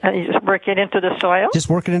 And you just work it into the soil. Just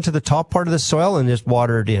work it into the top part of the soil and just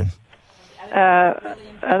water it in.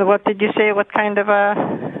 What did you say? What kind of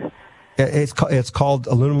a? It's called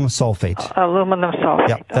aluminum sulfate. Aluminum sulfate.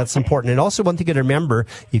 Yeah, that's important. And also one thing you got to remember,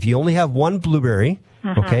 if you only have one blueberry,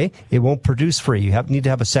 okay, it won't produce for you. You need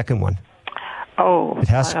to have a second one. Oh. It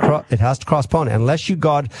has to cross-pollinate. Unless you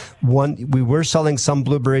got one, we were selling some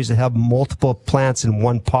blueberries that have multiple plants in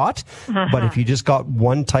one pot, but if you just got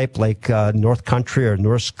one type like North Country or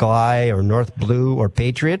North Sky or North Blue or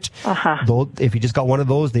Patriot, if you just got one of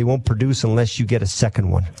those, they won't produce unless you get a second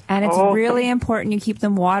one. And it's really important you keep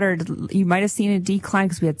them watered. You might have seen a decline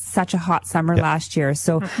because we had such a hot summer last year.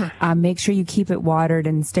 So make sure you keep it watered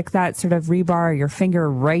and stick that sort of rebar or your finger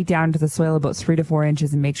right down to the soil about 3 to 4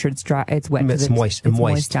 inches and make sure it's dry. It's wet. It's moist. It's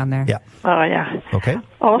moist down there. Yeah. Oh, yeah. Okay.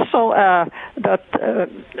 Also, the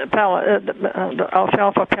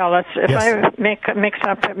alfalfa pellets, if I mix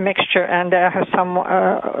up a mixture and have some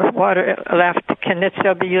water left, can it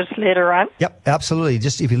still be used later on? Yep, absolutely.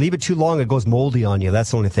 Just if you leave it too long, it goes moldy on you.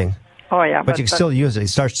 That's the only thing. Oh, yeah. But you can still use it. It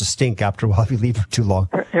starts to stink after a while if you leave it too long.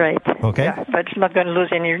 Right. Okay. Yeah, but it's not going to lose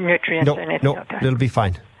any nutrients or anything. No, it'll be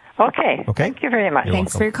fine. Okay. Okay. Thank you very much.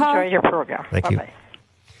 Thanks for your call. Enjoy your program. Thank Bye-bye. you.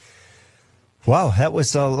 Wow, that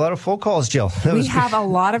was a lot of phone calls, Jill. We have a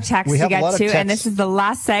lot of texts to get to, and this is the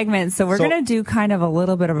last segment, so we're going to do kind of a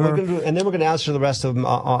little bit of a... and then we're going to answer the rest of them.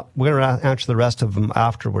 We're going to answer the rest of them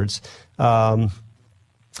afterwards. We're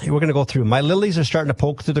going to go through. My lilies are starting to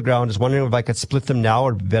poke through the ground. Just wondering if I could split them now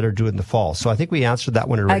or better do it in the fall. So I think we answered that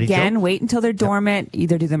one already. Again, Jill. wait until they're dormant.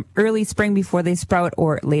 Either do them early spring before they sprout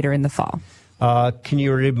or later in the fall. Can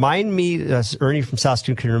you remind me, Ernie from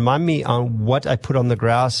Saskatoon, can you remind me on what I put on the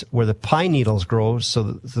grass where the pine needles grow so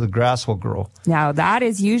the grass will grow? Now, that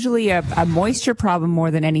is usually a moisture problem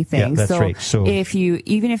more than anything. Yeah, that's right. So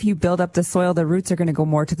even if you build up the soil, the roots are going to go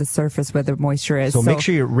more to the surface where the moisture is. So make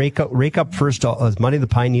sure you rake up first as many of the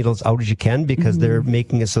pine needles out as you can because they're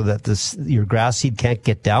making it so that your grass seed can't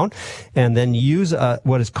get down. And then use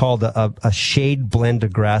what is called a shade blend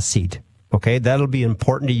of grass seed. Okay, that'll be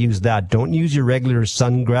important to use that. Don't use your regular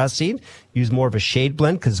sun grass seed. Use more of a shade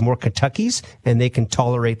blend because it's more Kentuckies and they can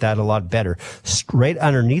tolerate that a lot better. Right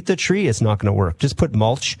underneath the tree, it's not going to work. Just put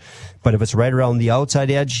mulch. But if it's right around the outside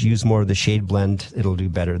edge, use more of the shade blend. It'll do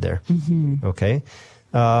better there. Okay.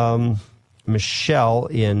 Michelle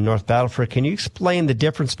in North Battleford, can you explain the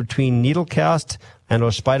difference between needle cast and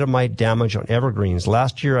or spider mite damage on evergreens?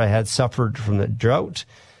 Last year I had suffered from the drought.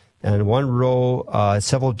 And one row,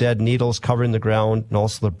 several dead needles covering the ground, and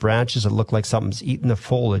also the branches that look like something's eating the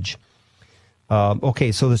foliage.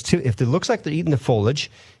 Okay, so there's two. If it looks like they're eating the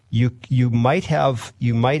foliage, you might have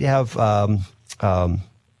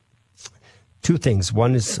two things.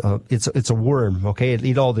 One is it's a worm. Okay, it'll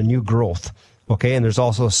eat all the new growth. Okay, and there's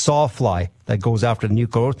also a sawfly that goes after the new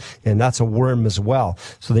growth, and that's a worm as well.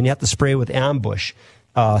 So then you have to spray with ambush.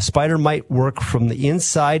 Spider might work from the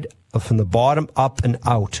inside, from the bottom up and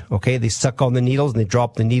out. Okay, they suck on the needles and they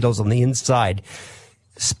drop the needles on the inside.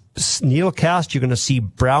 Needle cast, you're going to see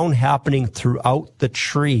brown happening throughout the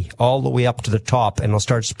tree all the way up to the top, and it'll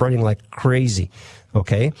start spreading like crazy.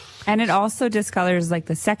 Okay. And it also discolors like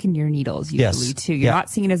the second year needles usually too. You're not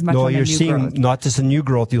seeing as much on the new growth. No, you're seeing not just the new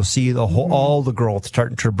growth. You'll see the whole, all the growth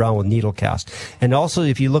starting to turn brown with needle cast. And also,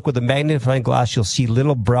 if you look with a magnifying glass, you'll see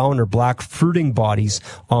little brown or black fruiting bodies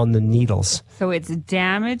on the needles. So it's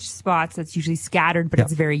damaged spots that's usually scattered, but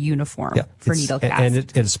it's very uniform for needle cast. And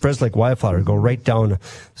it spreads like wildfire. Go right down.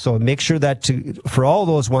 So make sure that for all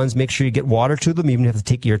those ones, make sure you get water to them. Even if you have to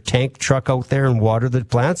take your tank truck out there and water the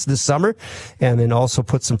plants this summer. And then also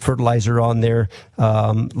put some fertilizer on there,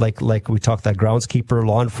 like we talked, that groundskeeper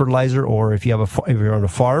lawn fertilizer, or if you're on a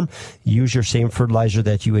farm, use your same fertilizer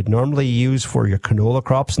that you would normally use for your canola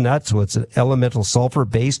crops and that. So it's an elemental sulfur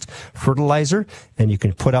based fertilizer, and you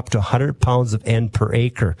can put up to 100 pounds of N per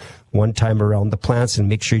acre one time around the plants, and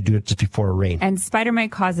make sure you do it just before a rain. And spider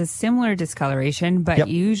mite causes similar discoloration, but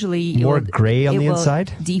usually more gray on the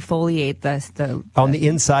inside. Defoliate the on the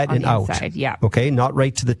inside and out. Yeah. Okay, not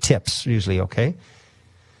right to the tips usually. Okay.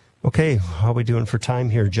 Okay, how are we doing for time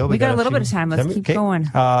here, Jill? We got a little bit of time. Let's keep going.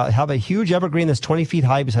 Have a huge evergreen that's 20 feet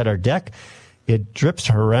high beside our deck. It drips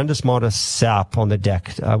a horrendous amount of sap on the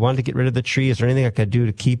deck. I wanted to get rid of the tree. Is there anything I could do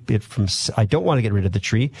to keep it from? I don't want to get rid of the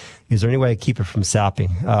tree. Is there any way I keep it from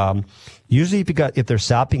sapping? Usually, if they're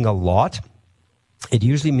sapping a lot,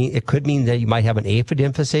 it could mean that you might have an aphid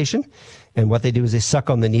infestation. And what they do is they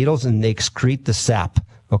suck on the needles and they excrete the sap.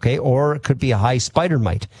 Okay, or it could be a high spider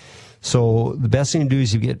mite. So the best thing to do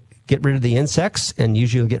is you get rid of the insects, and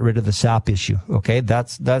usually you'll get rid of the sap issue. Okay,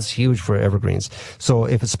 that's huge for evergreens. So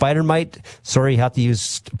if it's spider mite, you have to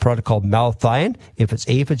use a product called malathion. If it's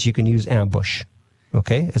aphids, you can use ambush.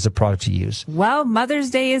 Okay, as a product to use. Well, Mother's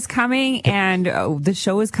Day is coming, and the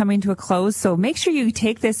show is coming to a close. So make sure you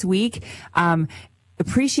take this week.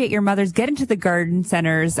 Appreciate your mothers. Get into the garden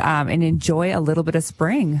centers and enjoy a little bit of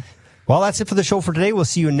spring. Well, that's it for the show for today. We'll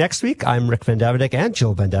see you next week. I'm Rick vanDuyvendyk and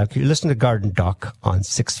Jill vanDuyvendyk. You're listening to Garden Doc on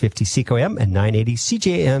 650 CKOM and 980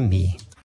 CJME.